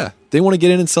 team. Yeah, they want to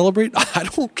get in and celebrate. I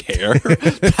don't care.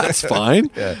 That's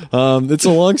fine. Yeah. It's a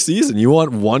long season. You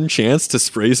want one chance to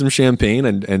spray some champagne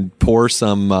and pour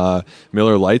some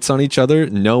Miller Lights on each other.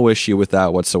 No issue with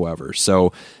that whatsoever.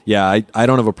 So yeah, I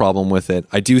don't have a problem with it.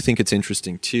 I do think it's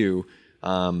interesting too.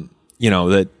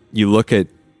 That you look at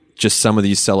just some of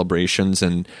these celebrations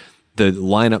and the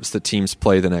lineups that teams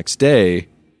play the next day,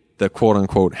 the quote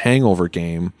unquote hangover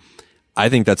game. I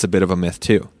think that's a bit of a myth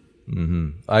too.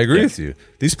 Mm-hmm. I agree with you.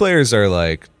 These players are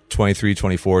like 23,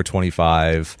 24,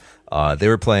 25. They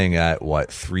were playing at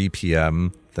 3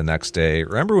 p.m. the next day.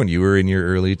 Remember when you were in your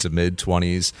early to mid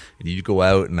 20s and you'd go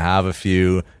out and have a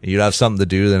few and you'd have something to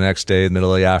do the next day in the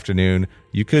middle of the afternoon.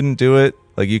 You couldn't do it.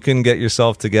 Like, you couldn't get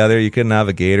yourself together. You couldn't have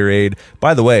a Gatorade.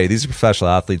 By the way, these are professional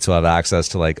athletes who have access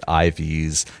to like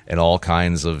IVs and all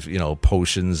kinds of,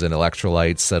 potions and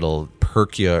electrolytes that'll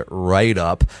perk you right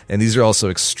up. And these are also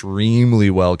extremely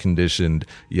well-conditioned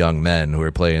young men who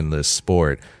are playing this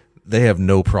sport. They have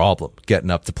no problem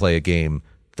getting up to play a game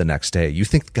the next day. You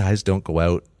think guys don't go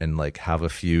out and like have a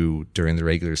few during the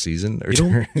regular season? Or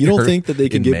you don't think that they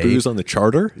can get booze on the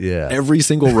charter? Yeah. Every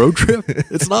single road trip?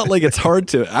 It's not like it's hard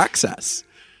to access.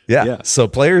 Yeah. So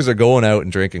players are going out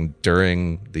and drinking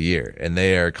during the year, and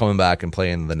they are coming back and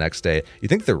playing the next day. You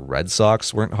think the Red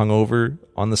Sox weren't hungover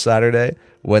on the Saturday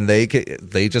when they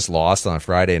just lost on a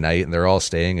Friday night, and they're all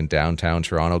staying in downtown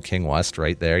Toronto, King West,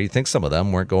 right there? You think some of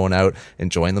them weren't going out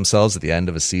enjoying themselves at the end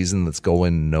of a season that's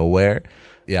going nowhere?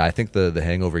 Yeah, I think the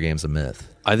hangover game's a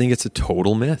myth. I think it's a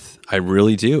total myth. I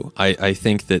really do. I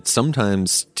think that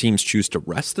sometimes teams choose to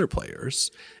rest their players,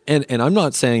 and I'm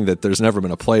not saying that there's never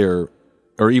been a player,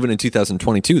 or even in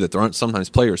 2022, that there aren't sometimes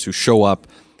players who show up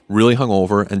really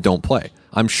hungover and don't play.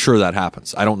 I'm sure that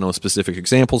happens. I don't know specific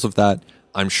examples of that.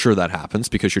 I'm sure that happens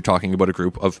because you're talking about a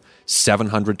group of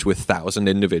 700 to 1,000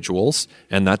 individuals,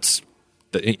 and that's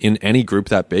in any group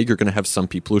that big, you're going to have some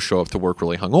people who show up to work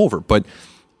really hungover. But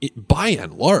by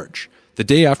and large, the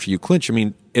day after you clinch, I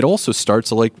mean, it also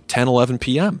starts at like 10, 11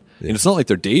 p.m. Yeah. And it's not like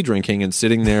they're day drinking and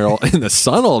sitting there in the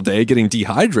sun all day getting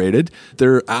dehydrated.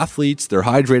 They're athletes. They're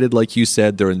hydrated, like you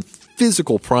said. They're in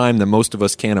physical prime that most of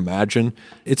us can't imagine.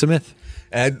 It's a myth.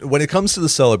 And when it comes to the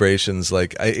celebrations,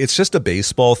 like it's just a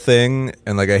baseball thing.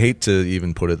 And like, I hate to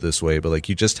even put it this way, but like,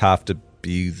 you just have to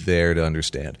be there to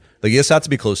understand. Like, you just have to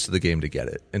be close to the game to get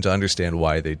it and to understand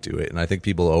why they do it. And I think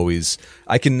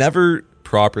I can never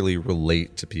properly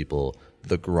relate to people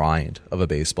the grind of a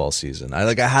baseball season.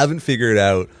 I haven't figured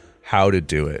out how to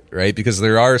do it, right? Because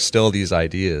there are still these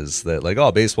ideas that like,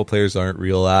 oh, baseball players aren't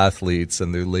real athletes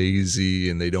and they're lazy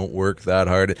and they don't work that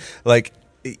hard. Like,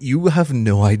 you have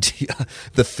no idea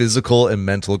the physical and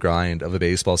mental grind of a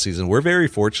baseball season. We're very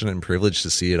fortunate and privileged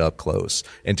to see it up close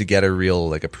and to get a real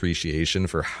like appreciation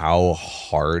for how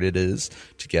hard it is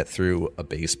to get through a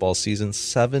baseball season.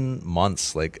 7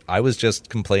 months. Like, I was just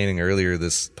complaining earlier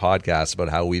this podcast about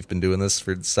how we've been doing this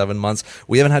for 7 months.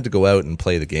 We haven't had to go out and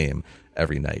play the game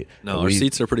every night. No, our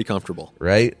seats are pretty comfortable.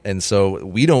 Right? And so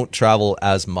we don't travel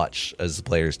as much as the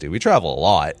players do. We travel a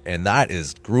lot, and that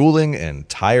is grueling and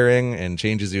tiring and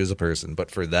changes you as a person. But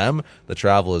for them, the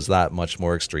travel is that much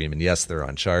more extreme. And yes, they're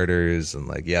on charters, and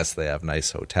like, yes, they have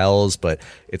nice hotels, but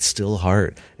it's still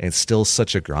hard and it's still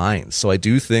such a grind. So I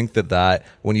do think that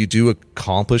when you do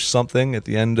accomplish something at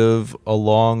the end of a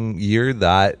long year,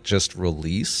 that just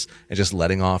release and just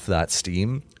letting off that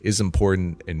steam is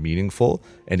important and meaningful,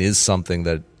 and is something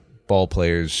that ball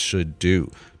players should do,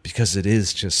 because it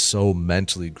is just so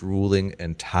mentally grueling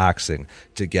and taxing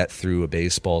to get through a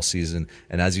baseball season.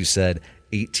 And as you said,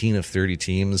 18 of 30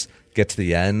 teams get to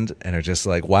the end and are just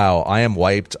like, wow, I am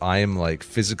wiped. I am like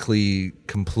physically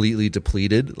completely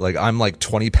depleted. Like, I'm like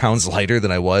 20 pounds lighter than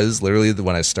I was literally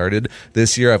when I started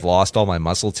this year. I've lost all my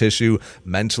muscle tissue.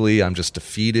 Mentally, I'm just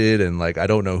defeated. And like, I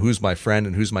don't know who's my friend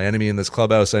and who's my enemy in this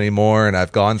clubhouse anymore. And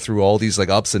I've gone through all these like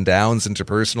ups and downs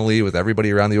interpersonally with everybody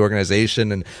around the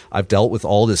organization. And I've dealt with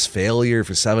all this failure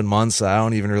for 7 months. I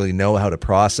don't even really know how to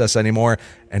process anymore.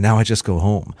 And now I just go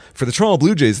home. For the Toronto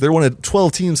Blue Jays, they're one of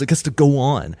 12 teams that gets to go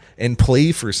on and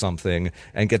play for something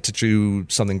and get to do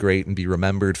something great and be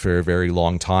remembered for a very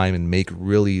long time and make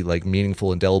really like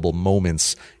meaningful, indelible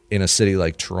moments in a city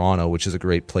like Toronto, which is a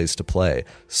great place to play.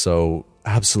 So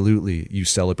absolutely you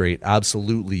celebrate.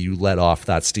 Absolutely you let off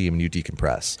that steam and you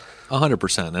decompress.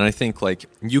 100%. And I think like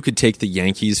you could take the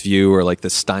Yankees view or like the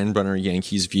Steinbrenner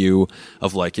Yankees view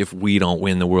of like, if we don't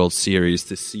win the World Series,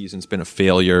 this season's been a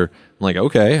failure. I'm like,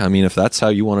 okay, I mean, if that's how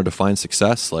you want to define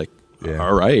success, like, yeah,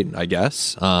 all right, I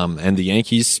guess. And the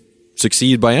Yankees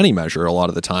succeed by any measure a lot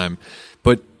of the time.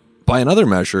 But by another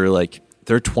measure, like,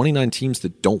 there are 29 teams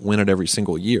that don't win it every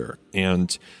single year.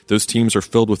 And those teams are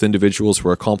filled with individuals who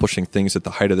are accomplishing things at the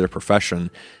height of their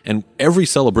profession. And every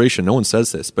celebration, no one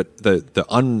says this, but the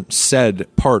unsaid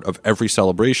part of every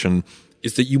celebration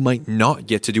is that you might not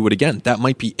get to do it again. That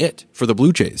might be it for the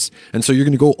Blue Jays. And so you're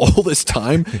going to go all this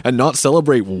time and not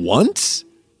celebrate once?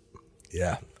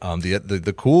 Yeah.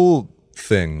 The cool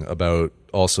thing about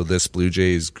also this Blue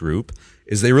Jays group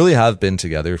is they really have been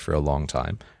together for a long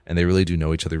time. And they really do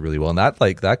know each other really well. And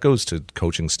that goes to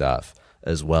coaching staff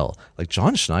as well. Like,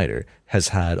 John Schneider has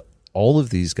had all of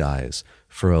these guys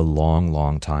for a long,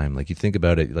 long time. Like, you think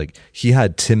about it, like, he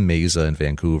had Tim Meza in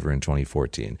Vancouver in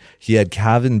 2014. He had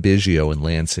Cavan Biggio in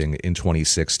Lansing in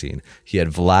 2016. He had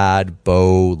Vlad,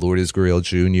 Bo, Lourdes Gurriel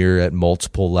Jr. at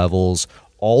multiple levels,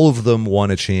 All of them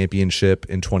won a championship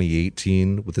in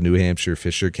 2018 with the New Hampshire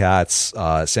Fisher Cats.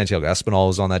 Santiago Espinal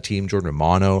was on that team. Jordan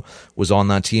Romano was on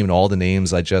that team. And all the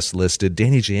names I just listed.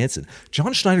 Danny Jansen.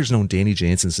 John Schneider's known Danny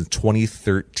Jansen since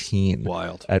 2013.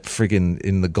 Wild. At friggin'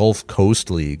 in the Gulf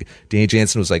Coast League. Danny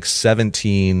Jansen was like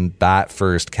 17, bat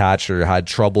first, catcher, had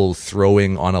trouble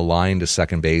throwing on a line to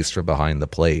second base from behind the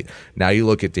plate. Now you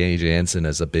look at Danny Jansen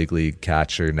as a big league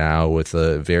catcher now with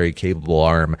a very capable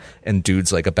arm, and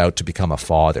dude's like about to become a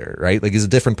father, right? Like he's a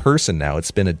different person now.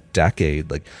 It's been a decade.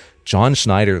 Like John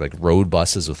Schneider like rode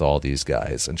buses with all these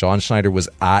guys, and John Schneider was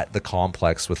at the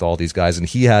complex with all these guys, and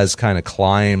he has kind of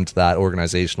climbed that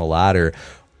organizational ladder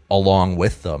along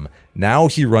with them. Now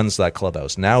he runs that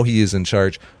clubhouse. Now he is in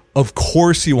charge. Of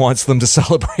course he wants them to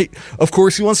celebrate. Of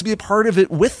course he wants to be a part of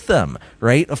it with them,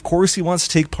 right? Of course he wants to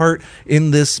take part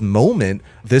in this moment.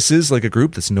 This is like a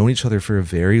group that's known each other for a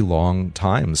very long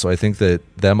time. So I think that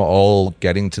them all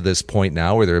getting to this point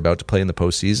now where they're about to play in the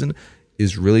postseason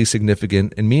is really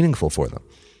significant and meaningful for them.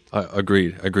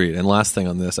 Agreed. And last thing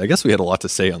on this, I guess we had a lot to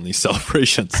say on these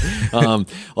celebrations.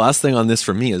 Last thing on this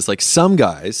for me is like some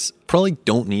guys probably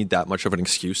don't need that much of an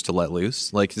excuse to let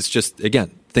loose. Like it's just,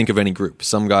 again, think of any group.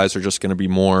 Some guys are just going to be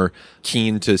more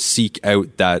keen to seek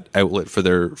out that outlet for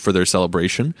their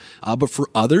celebration. But for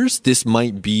others, this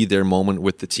might be their moment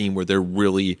with the team where they're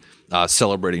really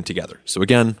celebrating together. So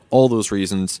again, all those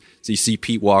reasons. So you see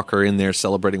Pete Walker in there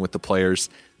celebrating with the players.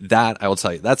 That, I will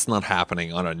tell you, that's not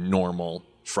happening on a normal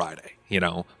Friday,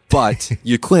 but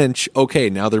you clinch, okay,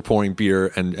 now they're pouring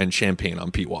beer and champagne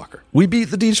on Pete Walker. We beat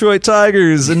the Detroit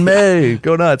Tigers in May.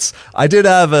 Go nuts. I did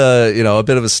have a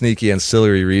bit of a sneaky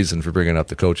ancillary reason for bringing up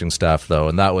the coaching staff, though,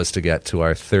 and that was to get to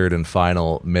our third and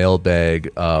final mailbag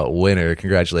winner.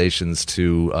 Congratulations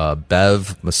to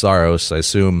Bev Massaros. I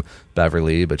assume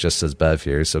Beverly, but just says Bev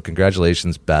here. So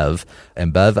congratulations, Bev.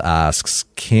 And Bev asks,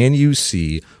 can you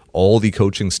see all the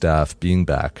coaching staff being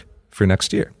back for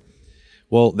next year?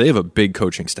 Well, they have a big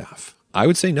coaching staff. I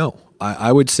would say no.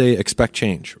 I would say expect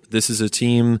change. This is a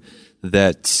team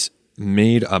that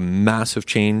made a massive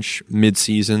change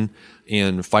mid-season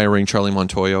in firing Charlie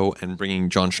Montoyo and bringing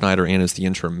John Schneider in as the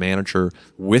interim manager.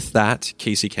 With that,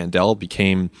 Casey Candell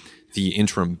became the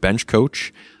interim bench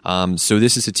coach. So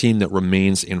this is a team that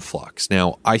remains in flux.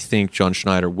 Now, I think John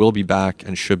Schneider will be back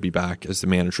and should be back as the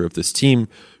manager of this team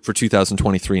for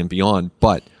 2023 and beyond.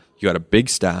 But you got a big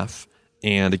staff.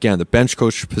 And again, the bench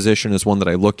coach position is one that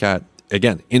I look at.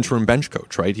 Again, interim bench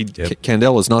coach, right?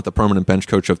 Candell is not the permanent bench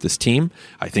coach of this team.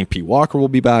 I think Pete Walker will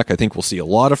be back. I think we'll see a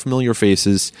lot of familiar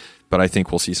faces, but I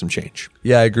think we'll see some change.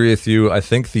 Yeah, I agree with you. I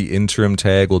think the interim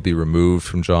tag will be removed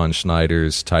from John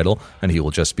Schneider's title, and he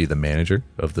will just be the manager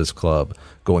of this club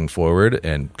going forward.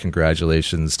 And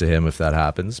congratulations to him if that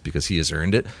happens, because he has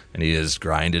earned it, and he has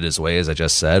grinded his way, as I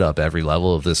just said, up every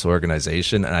level of this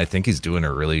organization. And I think he's doing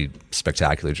a really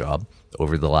spectacular job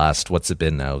over the last, what's it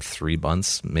been now, 3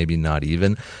 months, maybe not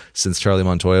even, since Charlie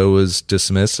Montoyo was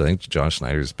dismissed. I think John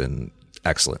Schneider's been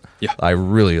excellent. Yeah. I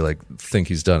really think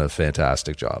he's done a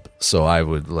fantastic job. So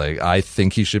I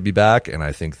think he should be back, and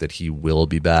I think that he will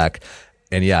be back.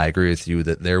 And yeah, I agree with you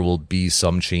that there will be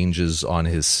some changes on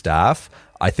his staff.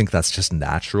 I think that's just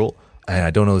natural. And I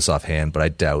don't know this offhand, but I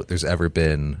doubt there's ever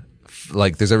been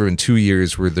 2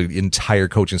 years where the entire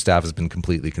coaching staff has been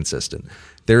completely consistent.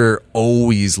 There are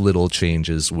always little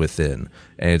changes within,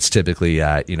 and it's typically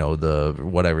at the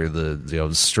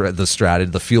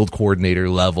field coordinator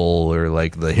level, or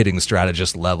like the hitting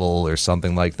strategist level, or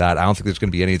something like that. I don't think there's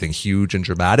going to be anything huge and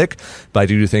dramatic, but I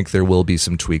do think there will be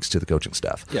some tweaks to the coaching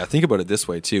staff. Yeah, think about it this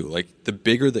way too. Like the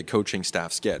bigger that coaching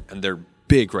staffs get, and they're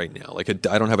big right now.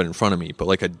 I don't have it in front of me, but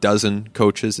like a dozen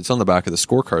coaches. It's on the back of the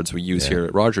scorecards we use here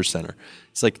at Rogers Center.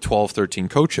 It's like 12, 13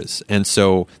 coaches. And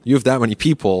so you have that many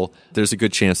people, there's a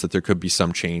good chance that there could be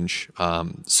some change.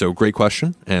 So great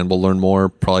question. And we'll learn more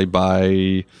probably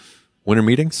by winter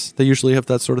meetings. They usually have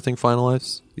that sort of thing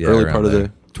finalized. Early part of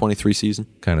the 23 season.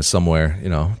 Kind of somewhere,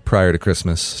 prior to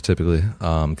Christmas, typically.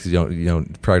 Because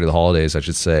prior to the holidays, I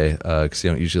should say, because you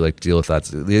don't usually like to deal with that.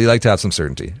 You like to have some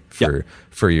certainty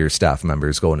for your staff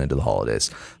members going into the holidays.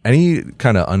 Any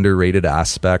kind of underrated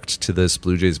aspect to this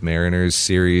Blue Jays Mariners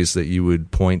series that you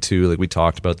would point to? Like we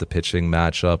talked about the pitching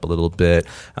matchup a little bit.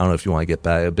 I don't know if you want to get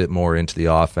back a bit more into the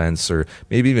offense, or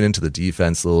maybe even into the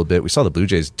defense a little bit. We saw the Blue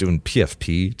Jays doing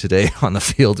PFP today on the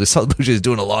field. We saw the Blue Jays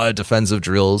doing a lot of defensive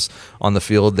drills on the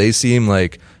field. They seem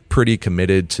like pretty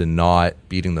committed to not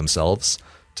beating themselves,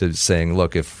 to saying,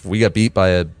 look, if we get beat by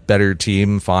a better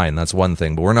team, fine, that's one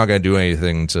thing, but we're not going to do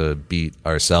anything to beat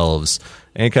ourselves.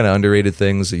 Any kind of underrated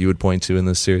things that you would point to in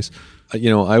this series?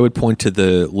 I would point to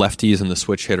the lefties and the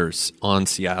switch hitters on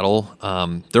Seattle.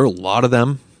 There are a lot of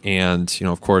them. And,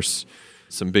 of course,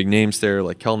 some big names there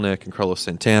like Kelenic and Carlos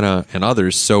Santana and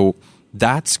others. So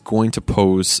that's going to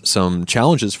pose some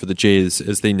challenges for the Jays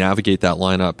as they navigate that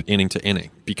lineup inning to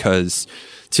inning, because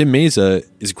Tim Meza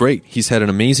is great. He's had an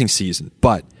amazing season,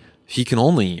 but he can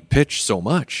only pitch so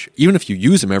much. Even if you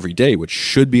use him every day, which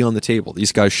should be on the table,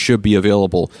 these guys should be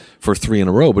available for 3 in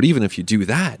a row. But even if you do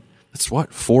that, that's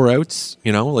 4 outs,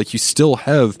 you still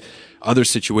have other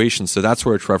situations. So that's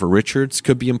where Trevor Richards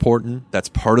could be important. That's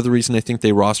part of the reason I think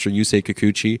they roster Yusei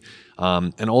Kikuchi.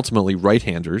 And ultimately,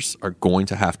 right-handers are going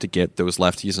to have to get those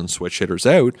lefties and switch hitters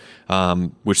out,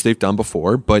 which they've done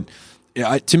before. But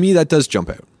to me, that does jump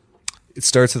out. It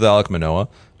starts with Alek Manoah,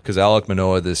 because Alek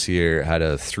Manoah this year had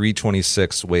a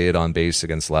 326 weighted on base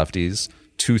against lefties,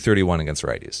 231 against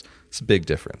righties. It's a big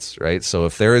difference, right? So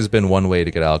if there has been one way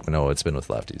to get Alek Manoah, it's been with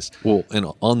lefties. Well, and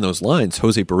on those lines,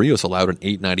 Jose Barrios allowed an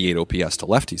 898 OPS to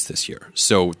lefties this year.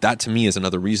 So that, to me, is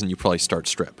another reason you probably start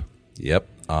Strip. Yep.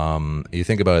 You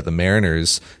think about it, the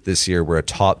Mariners this year were a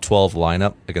top 12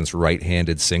 lineup against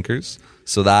right-handed sinkers.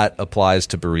 So that applies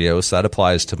to Barrios, that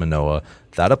applies to Manoah,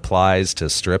 that applies to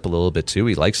Strip a little bit too.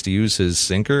 He likes to use his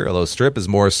sinker, although Strip is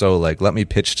more so like, let me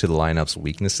pitch to the lineup's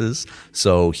weaknesses.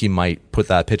 So he might put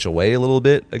that pitch away a little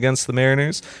bit against the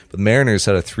Mariners. But the Mariners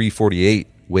had a 348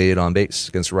 weighted on base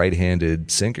against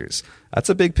right-handed sinkers. That's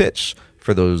a big pitch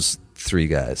for those 3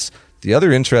 guys. The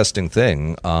other interesting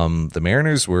thing, the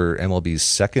Mariners were MLB's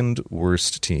second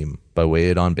worst team by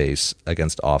weighted on base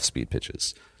against off-speed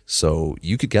pitches. So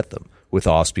you could get them with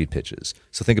off-speed pitches.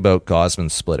 So think about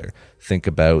Gausman's splitter. Think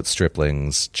about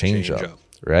Stripling's changeup,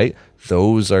 right?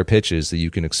 Those are pitches that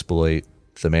you can exploit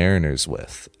the Mariners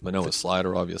with. Manoah's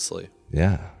slider, obviously.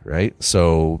 Yeah, right?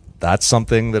 So that's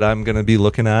something that I'm going to be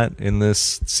looking at in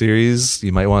this series.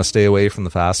 You might want to stay away from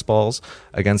the fastballs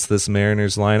against this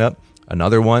Mariners lineup.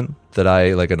 Another one that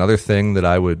another thing that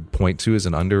I would point to as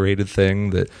an underrated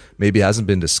thing that maybe hasn't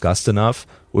been discussed enough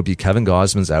would be Kevin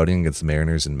Gausman's outing against the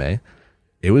Mariners in May.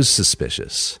 It was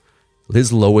suspicious.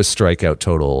 His lowest strikeout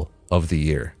total of the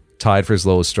year, tied for his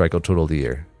lowest strikeout total of the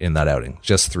year in that outing.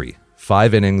 Just 3.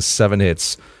 5 innings, 7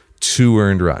 hits, 2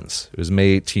 earned runs. It was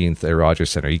May 18th at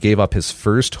Rogers Center. He gave up his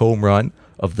first home run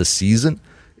of the season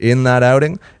in that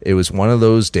outing. It was one of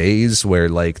those days where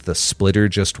the splitter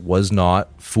just was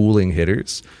not fooling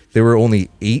hitters. There were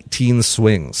only 18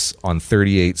 swings on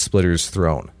 38 splitters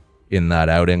thrown in that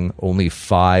outing, only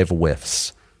 5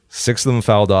 whiffs. 6 of them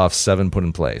fouled off, 7 put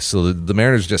in play. So the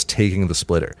Mariners just taking the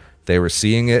splitter. They were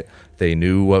seeing it, they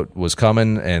knew what was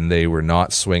coming, and they were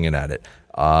not swinging at it.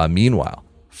 Meanwhile,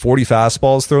 40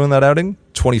 fastballs thrown in that outing,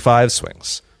 25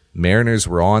 swings. Mariners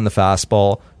were on the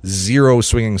fastball, 0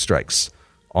 swinging strikes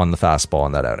on the fastball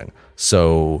in that outing.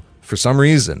 So for some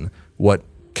reason, what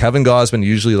Kevin Gausman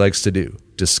usually likes to do,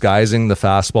 disguising the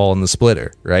fastball and the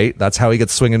splitter, right? That's how he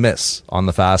gets swing and miss on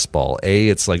the fastball.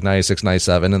 It's 96,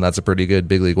 97, and that's a pretty good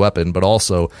big league weapon, but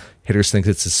also hitters think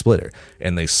it's a splitter,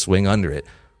 and they swing under it.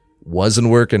 Wasn't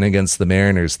working against the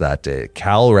Mariners that day.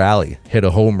 Cal Raleigh hit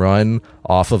a home run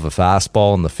off of a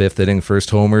fastball in the 5th inning, first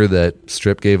homer that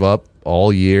Strip gave up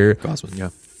all year. Gausman, yeah.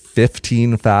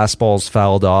 15 fastballs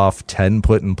fouled off, 10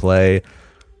 put in play.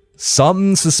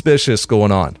 Something suspicious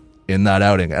going on in that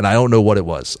outing, and I don't know what it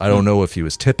was. I don't know if he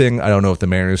was tipping. I don't know if the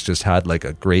Mariners just had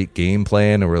a great game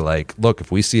plan and were like, look,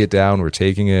 if we see it down, we're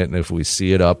taking it, and if we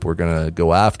see it up, we're going to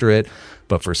go after it.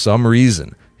 But for some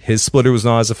reason, his splitter was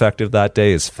not as effective that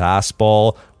day. His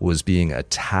fastball was being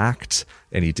attacked,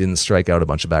 and he didn't strike out a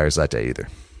bunch of batters that day either.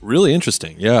 Really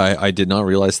interesting. Yeah, I did not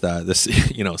realize that. This,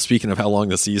 speaking of how long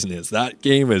the season is, that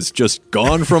game is just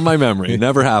gone from my memory. It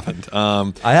never happened.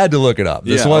 I had to look it up.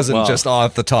 This wasn't just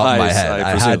off the top of my head.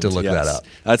 I had to look that up.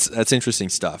 That's interesting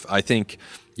stuff. I think,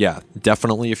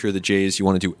 definitely if you're the Jays, you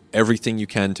want to do everything you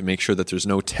can to make sure that there's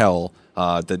no tell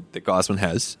that Gausman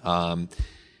has.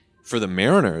 For the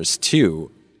Mariners,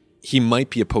 too, he might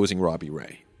be opposing Robbie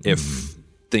Ray if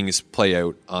things play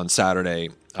out on Saturday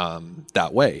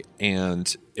that way.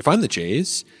 And if I'm the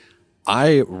Jays,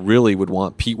 I really would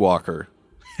want Pete Walker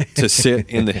to sit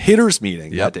in the hitters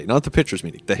meeting that day, not the pitchers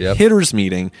meeting, the hitters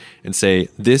meeting, and say,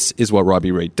 this is what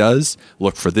Robbie Ray does.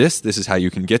 Look for this. This is how you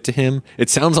can get to him. It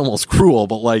sounds almost cruel,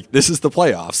 but this is the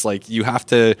playoffs. You have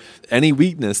to, any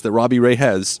weakness that Robbie Ray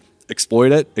has,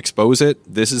 exploit it, expose it.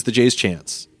 This is the Jays'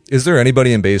 chance. Is there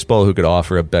anybody in baseball who could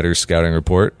offer a better scouting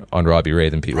report on Robbie Ray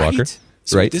than Pete Walker?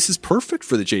 So this is perfect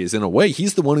for the Jays in a way.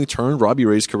 He's the one who turned Robbie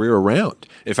Ray's career around.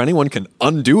 If anyone can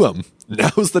undo him,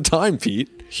 now's the time,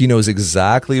 Pete. He knows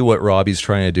exactly what Robbie's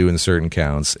trying to do in certain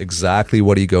counts, exactly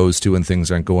what he goes to when things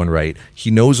aren't going right.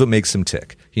 He knows what makes him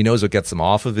tick. He knows what gets him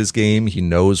off of his game. He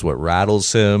knows what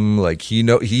rattles him. Like he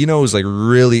knows like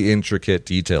really intricate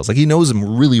details. Like he knows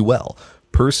him really well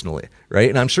personally, right?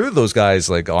 And I'm sure those guys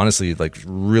like honestly like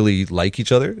really like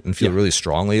each other and feel really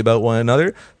strongly about one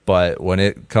another. But when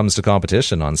it comes to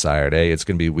competition on Saturday, it's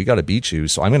going to be, we got to beat you.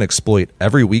 So I'm going to exploit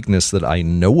every weakness that I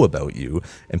know about you.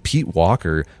 And Pete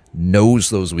Walker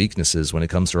knows those weaknesses when it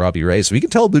comes to Robbie Ray. So we can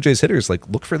tell Blue Jays hitters, like,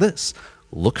 look for this,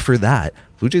 look for that.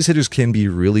 Blue Jays hitters can be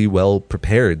really well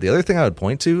prepared. The other thing I would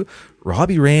point to,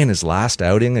 Robbie Ray in his last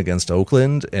outing against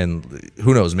Oakland, and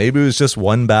who knows, maybe it was just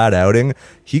one bad outing,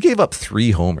 he gave up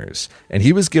 3 homers, and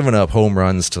he was giving up home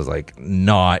runs to like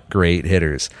not great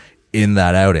hitters in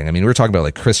that outing. I mean, we're talking about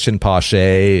like Christian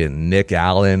Pache and Nick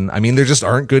Allen. I mean, there just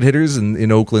aren't good hitters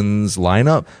in Oakland's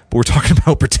lineup, but we're talking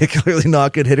about particularly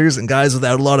not good hitters and guys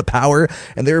without a lot of power.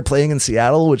 And they were playing in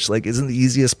Seattle, which like isn't the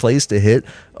easiest place to hit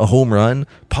a home run.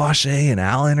 Pache and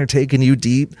Allen are taking you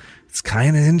deep. It's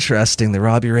kind of interesting that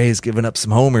Robbie Ray is giving up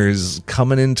some homers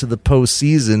coming into the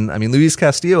postseason. I mean, Luis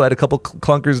Castillo had a couple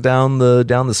clunkers down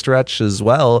the stretch as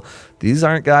well. These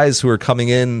aren't guys who are coming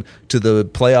in to the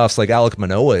playoffs like Alek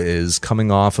Manoah is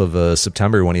coming off of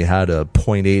September when he had a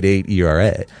 .88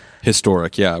 ERA.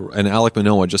 Historic, yeah. And Alek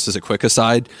Manoah, just as a quick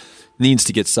aside, needs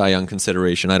to get Cy Young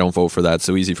consideration. I don't vote for that,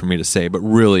 so easy for me to say. But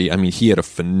really, I mean, he had a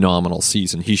phenomenal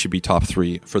season. He should be top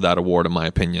 3 for that award, in my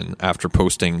opinion, after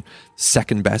posting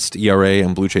second best ERA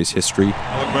in Blue Jays history.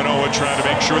 Alek Manoah trying to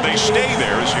make sure they stay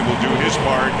there as he will do his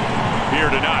part here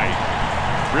tonight.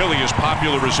 Really as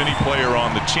popular as any player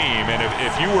on the team. And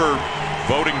if you were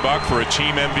voting, Buck, for a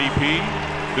team MVP,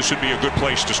 this would be a good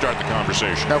place to start the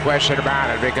conversation. No question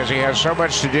about it, because he has so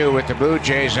much to do with the Blue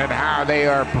Jays and how they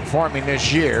are performing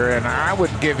this year, and I would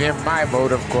give him my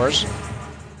vote, of course.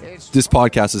 This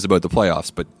podcast is about the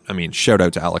playoffs, but I mean, shout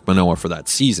out to Alek Manoah for that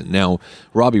season. Now,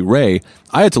 Robbie Ray,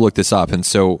 I had to look this up, and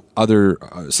so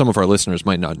some of our listeners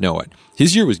might not know it.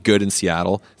 His year was good in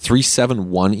Seattle,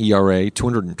 3.71 ERA,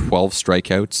 212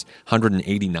 strikeouts,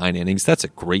 189 innings. That's a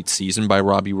great season by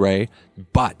Robbie Ray,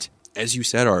 but as you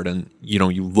said, Arden,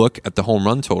 you look at the home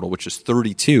run total, which is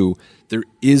 32. There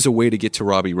is a way to get to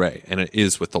Robbie Ray, and it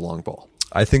is with the long ball.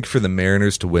 I think for the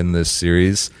Mariners to win this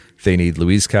series, they need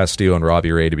Luis Castillo and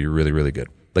Robbie Ray to be really, really good.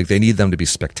 Like, they need them to be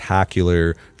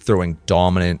spectacular, throwing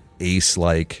dominant,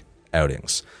 ace-like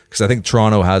outings. Because I think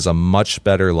Toronto has a much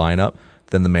better lineup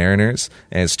than the Mariners,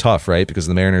 and it's tough, right? Because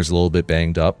the Mariners are a little bit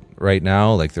banged up right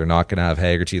now. Like, they're not going to have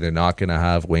Haggerty, they're not going to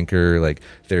have Winker. Like,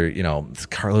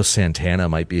 Carlos Santana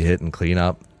might be hitting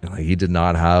cleanup. Like, he did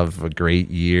not have a great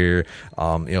year.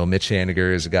 Mitch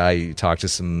Haniger is a guy, you talk to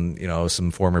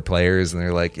some former players, and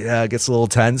they're like, yeah, it gets a little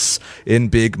tense in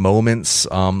big moments.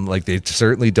 Like, they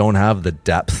certainly don't have the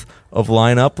depth of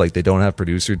lineup. Like, they don't have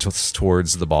producers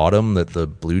towards the bottom that the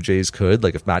Blue Jays could.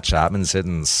 Like, if Matt Chapman's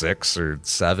hitting 6 or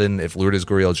 7, if Lourdes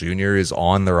Gurriel Jr. is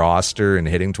on the roster and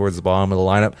hitting towards the bottom of the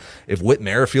lineup, if Whit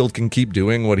Merrifield can keep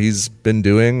doing what he's been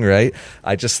doing, right?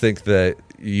 I just think that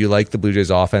you like the Blue Jays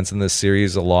offense in this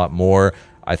series a lot more.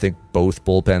 I think both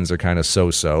bullpens are kind of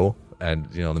so-so. And,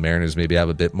 the Mariners maybe have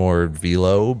a bit more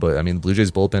velo, but I mean, the Blue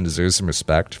Jays bullpen deserves some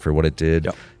respect for what it did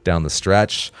down the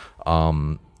stretch.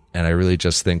 And I really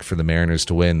just think for the Mariners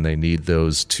to win, they need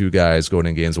those 2 guys going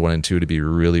in games 1 and 2 to be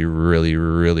really, really,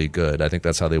 really good. I think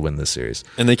that's how they win this series.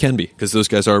 And they can be, because those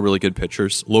guys are really good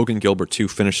pitchers. Logan Gilbert, too,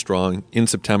 finished strong in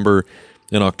September.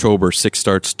 In October, 6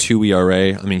 starts, 2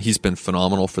 ERA. I mean, he's been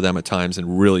phenomenal for them at times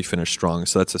and really finished strong.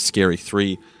 So that's a scary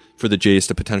 3 for the Jays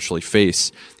to potentially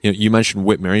face. You mentioned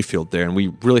Whit Merrifield there, and we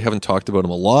really haven't talked about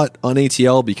him a lot on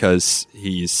ATL because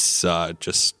he's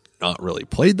just not really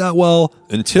played that well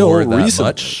until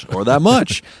recently. Or that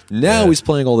much. Now he's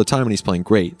playing all the time, and he's playing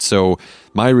great. So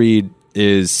my read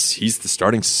is he's the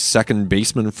starting second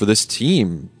baseman for this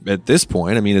team at this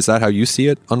point. I mean, is that how you see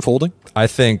it unfolding? I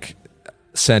think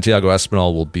Santiago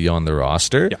Espinal will be on the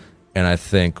roster, and I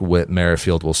think Whit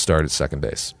Merrifield will start at second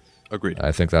base. Agreed.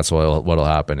 I think that's what'll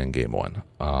happen in Game 1.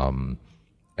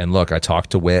 And look, I talked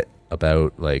to Whit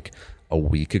about like a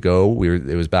week ago.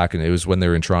 It was when they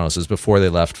were in Toronto. So it was before they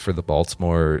left for the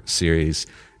Baltimore series.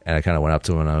 And I kind of went up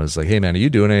to him and I was like, hey man, are you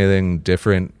doing anything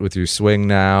different with your swing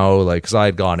now? Like, cause I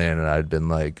had gone in and I'd been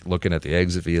like looking at the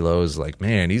exit velos, like,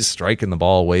 man, he's striking the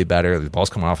ball way better. The ball's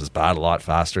coming off his bat a lot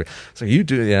faster. So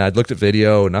and I'd looked at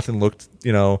video and nothing looked,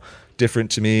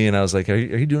 different to me. And I was like, are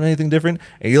you doing anything different?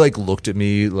 And he like looked at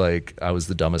me like I was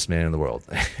the dumbest man in the world.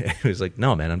 He was like,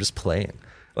 no man, I'm just playing.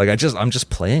 Like I'm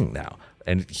just playing now.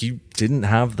 And he didn't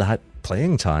have that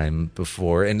playing time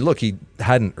before. And look, he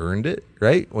hadn't earned it,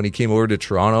 right? When he came over to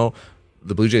Toronto,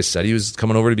 the Blue Jays said he was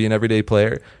coming over to be an everyday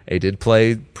player. He did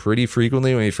play pretty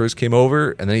frequently when he first came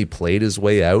over, and then he played his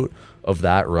way out of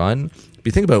that run. If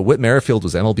you think about it, Whit Merrifield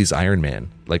was MLB's Iron Man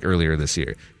like earlier this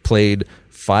year, played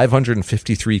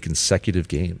 553 consecutive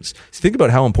games. So think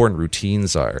about how important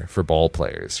routines are for ball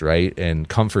players, right? And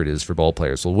comfort is for ball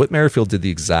players. Well, Whit Merrifield did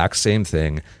the exact same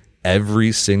thing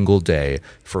every single day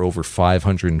for over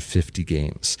 550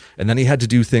 games. And then he had to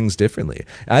do things differently.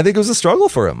 And I think it was a struggle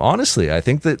for him, honestly. I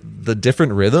think that the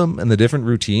different rhythm and the different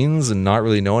routines and not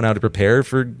really knowing how to prepare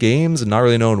for games and not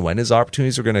really knowing when his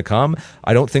opportunities were going to come,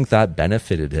 I don't think that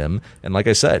benefited him. And like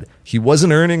I said, he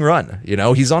wasn't earning run. You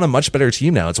know, he's on a much better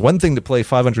team now. It's one thing to play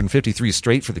 553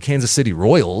 straight for the Kansas City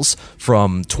Royals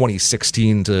from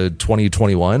 2016 to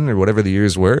 2021 or whatever the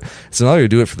years were. It's another to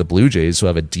do it for the Blue Jays, who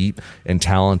have a deep and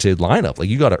talented lineup. Like,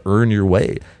 you got to earn your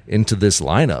way into this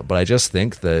lineup. But I just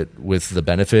think that with the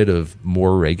benefit of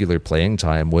more regular playing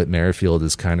time, Whit Merrifield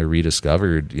has kind of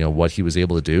rediscovered, you know, what he was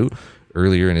able to do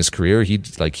earlier in his career. He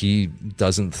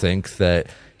doesn't think that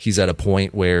he's at a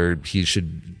point where he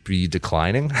should be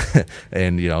declining.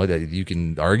 And, you know, that you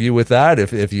can argue with that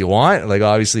if you want. Like,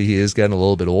 obviously he is getting a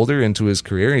little bit older into his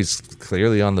career. He's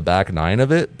clearly on the back nine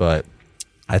of it, but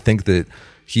I think that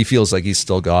he feels like he's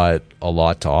still got a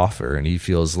lot to offer, and he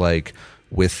feels like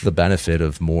with the benefit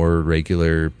of more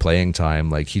regular playing time,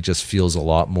 like, he just feels a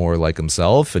lot more like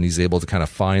himself, and he's able to kind of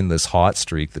find this hot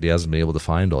streak that he hasn't been able to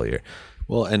find all year.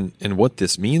 Well, and what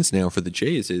this means now for the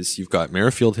Jays is you've got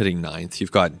Merrifield hitting 9th.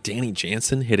 You've got Danny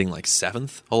Jansen hitting like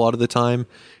 7th a lot of the time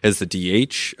as the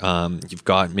DH. You've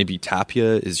got maybe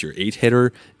Tapia is your 8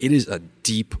 hitter. It is a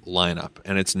deep lineup,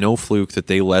 and it's no fluke that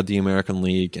they led the American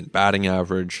League in batting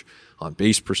average, on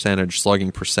base percentage,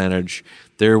 slugging percentage.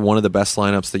 They're one of the best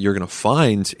lineups that you're going to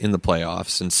find in the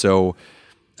playoffs. And so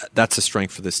that's a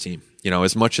strength for this team. You know,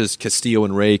 as much as Castillo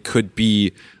and Ray could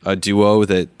be a duo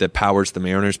that powers the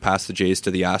Mariners past the Jays to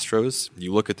the Astros,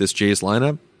 you look at this Jays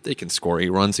lineup, they can score 8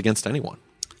 runs against anyone.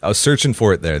 I was searching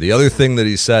for it there. The other thing that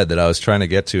he said that I was trying to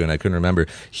get to and I couldn't remember,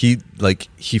 he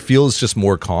feels just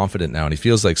more confident now, and he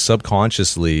feels like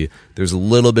subconsciously there's a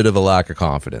little bit of a lack of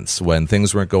confidence when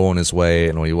things weren't going his way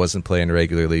and when he wasn't playing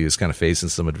regularly, he was kind of facing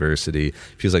some adversity.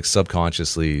 He feels like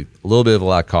subconsciously a little bit of a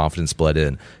lack of confidence bled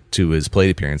in to his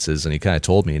plate appearances, and he kind of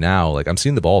told me now, like, I'm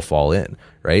seeing the ball fall in,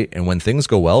 right? And when things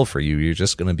go well for you, you're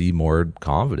just going to be more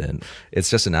confident. It's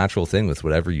just a natural thing with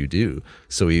whatever you do.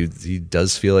 So he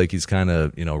does feel like he's kind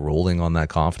of, you know, rolling on that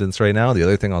confidence right now. The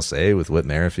other thing I'll say with Whit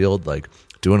Merrifield, like,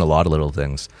 doing a lot of little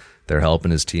things, they're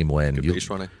helping his team win. Good base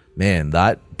running. Man,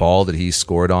 that ball that he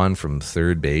scored on from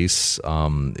third base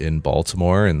in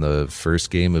Baltimore in the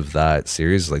first game of that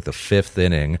series, like the 5th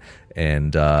inning,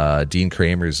 and Dean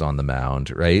Kramer's on the mound,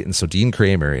 right? And so Dean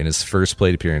Kramer, in his first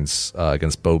plate appearance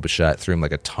against Bo Bichette, threw him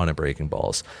like a ton of breaking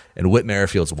balls. And Whit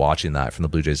Merrifield's watching that from the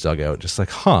Blue Jays dugout, just like,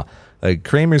 like,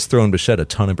 Kramer's throwing Bichette a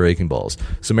ton of breaking balls.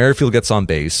 So Merrifield gets on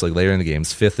base, like, later in the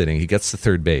game's 5th inning. He gets to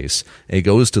third base, and he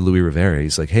goes to Luis Rivera.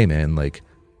 He's like, hey, man, like,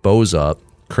 Bo's up.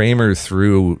 Kramer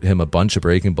threw him a bunch of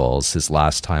breaking balls his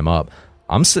last time up.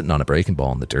 I'm sitting on a breaking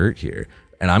ball in the dirt here,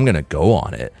 and I'm going to go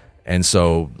on it. And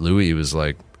so Louis was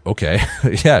like, okay,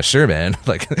 yeah, sure, man.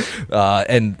 Like,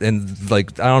 and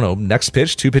like, I don't know, next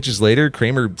pitch, 2 pitches later,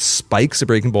 Kramer spikes a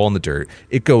breaking ball in the dirt.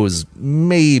 It goes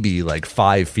maybe like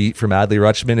 5 feet from Adley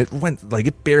Rutschman.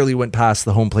 It barely went past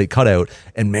the home plate cutout,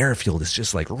 and Merrifield is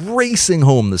just like racing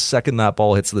home the second that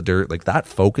ball hits the dirt. Like, that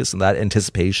focus and that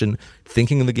anticipation,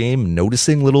 thinking of the game,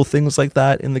 noticing little things like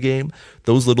that in the game,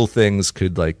 those little things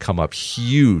could like come up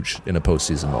huge in a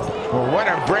postseason moment. Well, what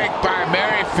a break by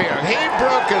Merrifield. He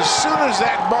broke as soon as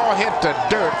that ball hit the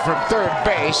dirt from third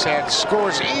base and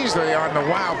scores easily on the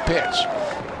wild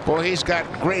pitch. Boy, he's got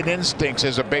great instincts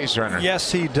as a base runner.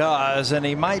 Yes, he does, and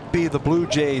he might be the Blue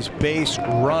Jays base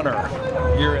runner.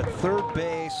 You're at third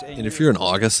base. And if you're in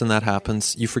August and that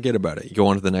happens, you forget about it. You go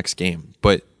on to the next game.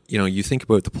 But, you know, you think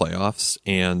about the playoffs,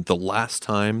 and the last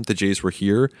time the Jays were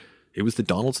here, it was the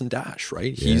Donaldson Dash,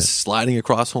 right? Yeah. He's sliding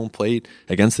across home plate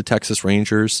against the Texas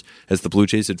Rangers as the Blue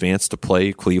Jays advanced to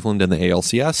play Cleveland in the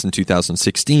ALCS in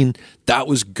 2016. That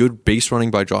was good base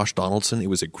running by Josh Donaldson. It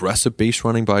was aggressive base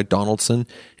running by Donaldson.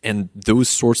 And those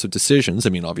sorts of decisions, I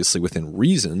mean, obviously within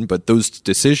reason, but those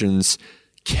decisions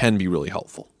can be really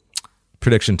helpful.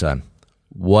 Prediction time.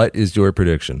 What is your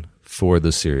prediction for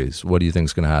the series? What do you think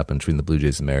is going to happen between the Blue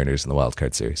Jays and Mariners in the Wild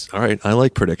Card Series? All right, I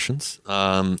like predictions.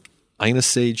 I'm going to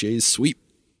say Jays sweep.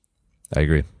 I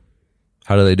agree.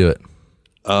 How do they do it?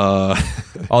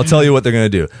 I'll tell you what they're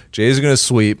going to do. Jays are going to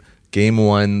sweep. Game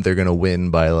 1, they're going to win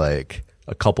by like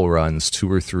a couple runs,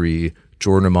 2 or 3.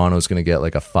 Jordan Romano is going to get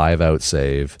like a 5-out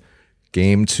save.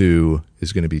 Game 2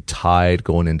 is going to be tied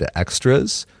going into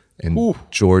extras, and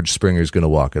George Springer is going to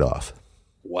walk it off.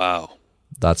 Wow.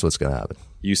 That's what's going to happen.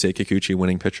 You say Kikuchi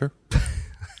winning pitcher?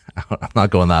 I'm not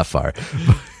going that far.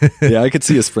 Yeah, I could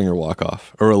see a Springer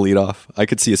walk-off or a leadoff. I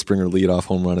could see a Springer leadoff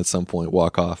home run at some point,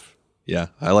 walk-off. Yeah,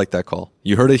 I like that call.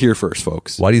 You heard it here first,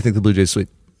 folks. Why do you think the Blue Jays sweep?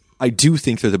 I do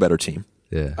think they're the better team.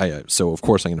 Yeah. So, of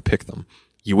course, I'm going to pick them.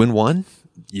 You win one,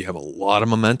 you have a lot of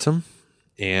momentum,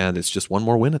 and it's just one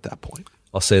more win at that point.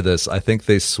 I'll say this. I think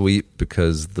they sweep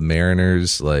because the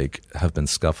Mariners have been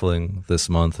scuffling this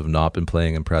month, have not been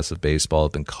playing impressive baseball,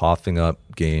 have been coughing up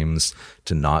games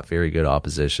to not very good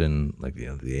opposition,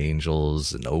 the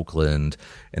Angels and Oakland,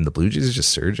 and the Blue Jays are just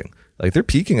surging. They're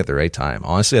peaking at the right time.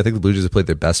 Honestly, I think the Blue Jays have played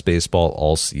their best baseball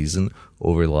all season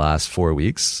over the last 4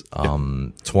 weeks.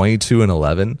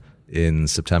 22-11 in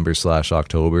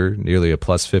September/October, nearly a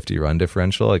plus 50 run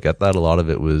differential. I get that a lot of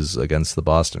it was against the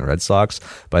Boston Red Sox,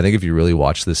 but I think if you really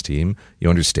watch this team, you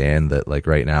understand that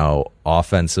right now,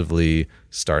 offensively,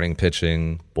 starting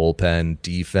pitching, bullpen,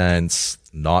 defense,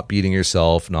 not beating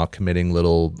yourself, not committing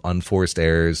little unforced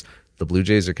errors, the Blue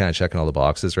Jays are kind of checking all the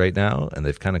boxes right now, and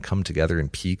they've kind of come together and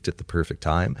peaked at the perfect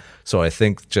time. So I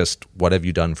think just what have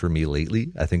you done for me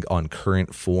lately? I think on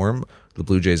current form, the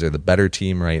Blue Jays are the better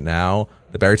team right now,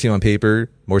 the better team on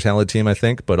paper, more talented team, I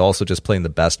think, but also just playing the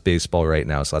best baseball right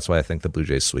now. So that's why I think the Blue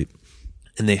Jays sweep.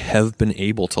 And they have been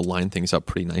able to line things up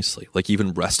pretty nicely.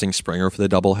 Even resting Springer for the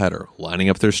doubleheader, lining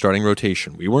up their starting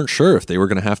rotation. We weren't sure if they were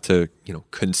going to have to,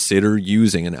 consider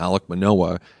using an Alek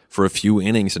Manoah for a few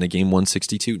innings in a game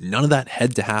 162. None of that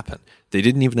had to happen. They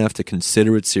didn't even have to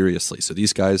consider it seriously. So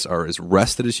these guys are as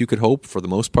rested as you could hope for the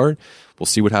most part. We'll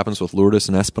see what happens with Lourdes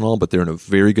and Espinal, but they're in a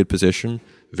very good position,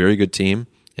 very good team.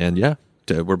 And yeah,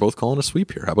 we're both calling a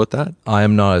sweep here. How about that? I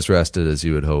am not as rested as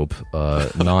you would hope.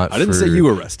 Not. I didn't say you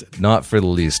were rested. Not for the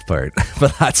least part,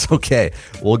 but that's okay.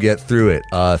 We'll get through it.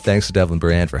 Thanks to Devlin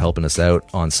Brand for helping us out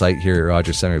on site here at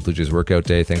Rogers Center Blue Jays Workout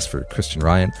Day. Thanks for Christian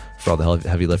Ryan for all the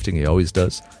heavy lifting he always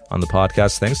does on the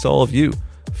podcast. Thanks to all of you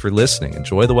for listening.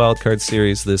 Enjoy the Wildcard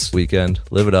Series this weekend.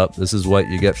 Live it up. This is what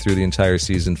you get through the entire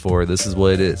season for. This is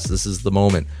what it is. This is the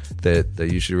moment that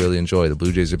you should really enjoy. The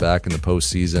Blue Jays are back in the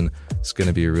postseason. It's going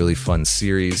to be a really fun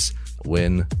series.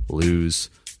 Win, lose.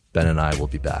 Ben and I will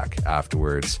be back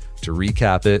afterwards to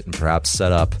recap it and perhaps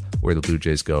set up where the Blue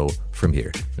Jays go from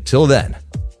here. Until then,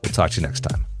 we'll talk to you next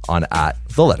time on At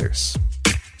The Letters.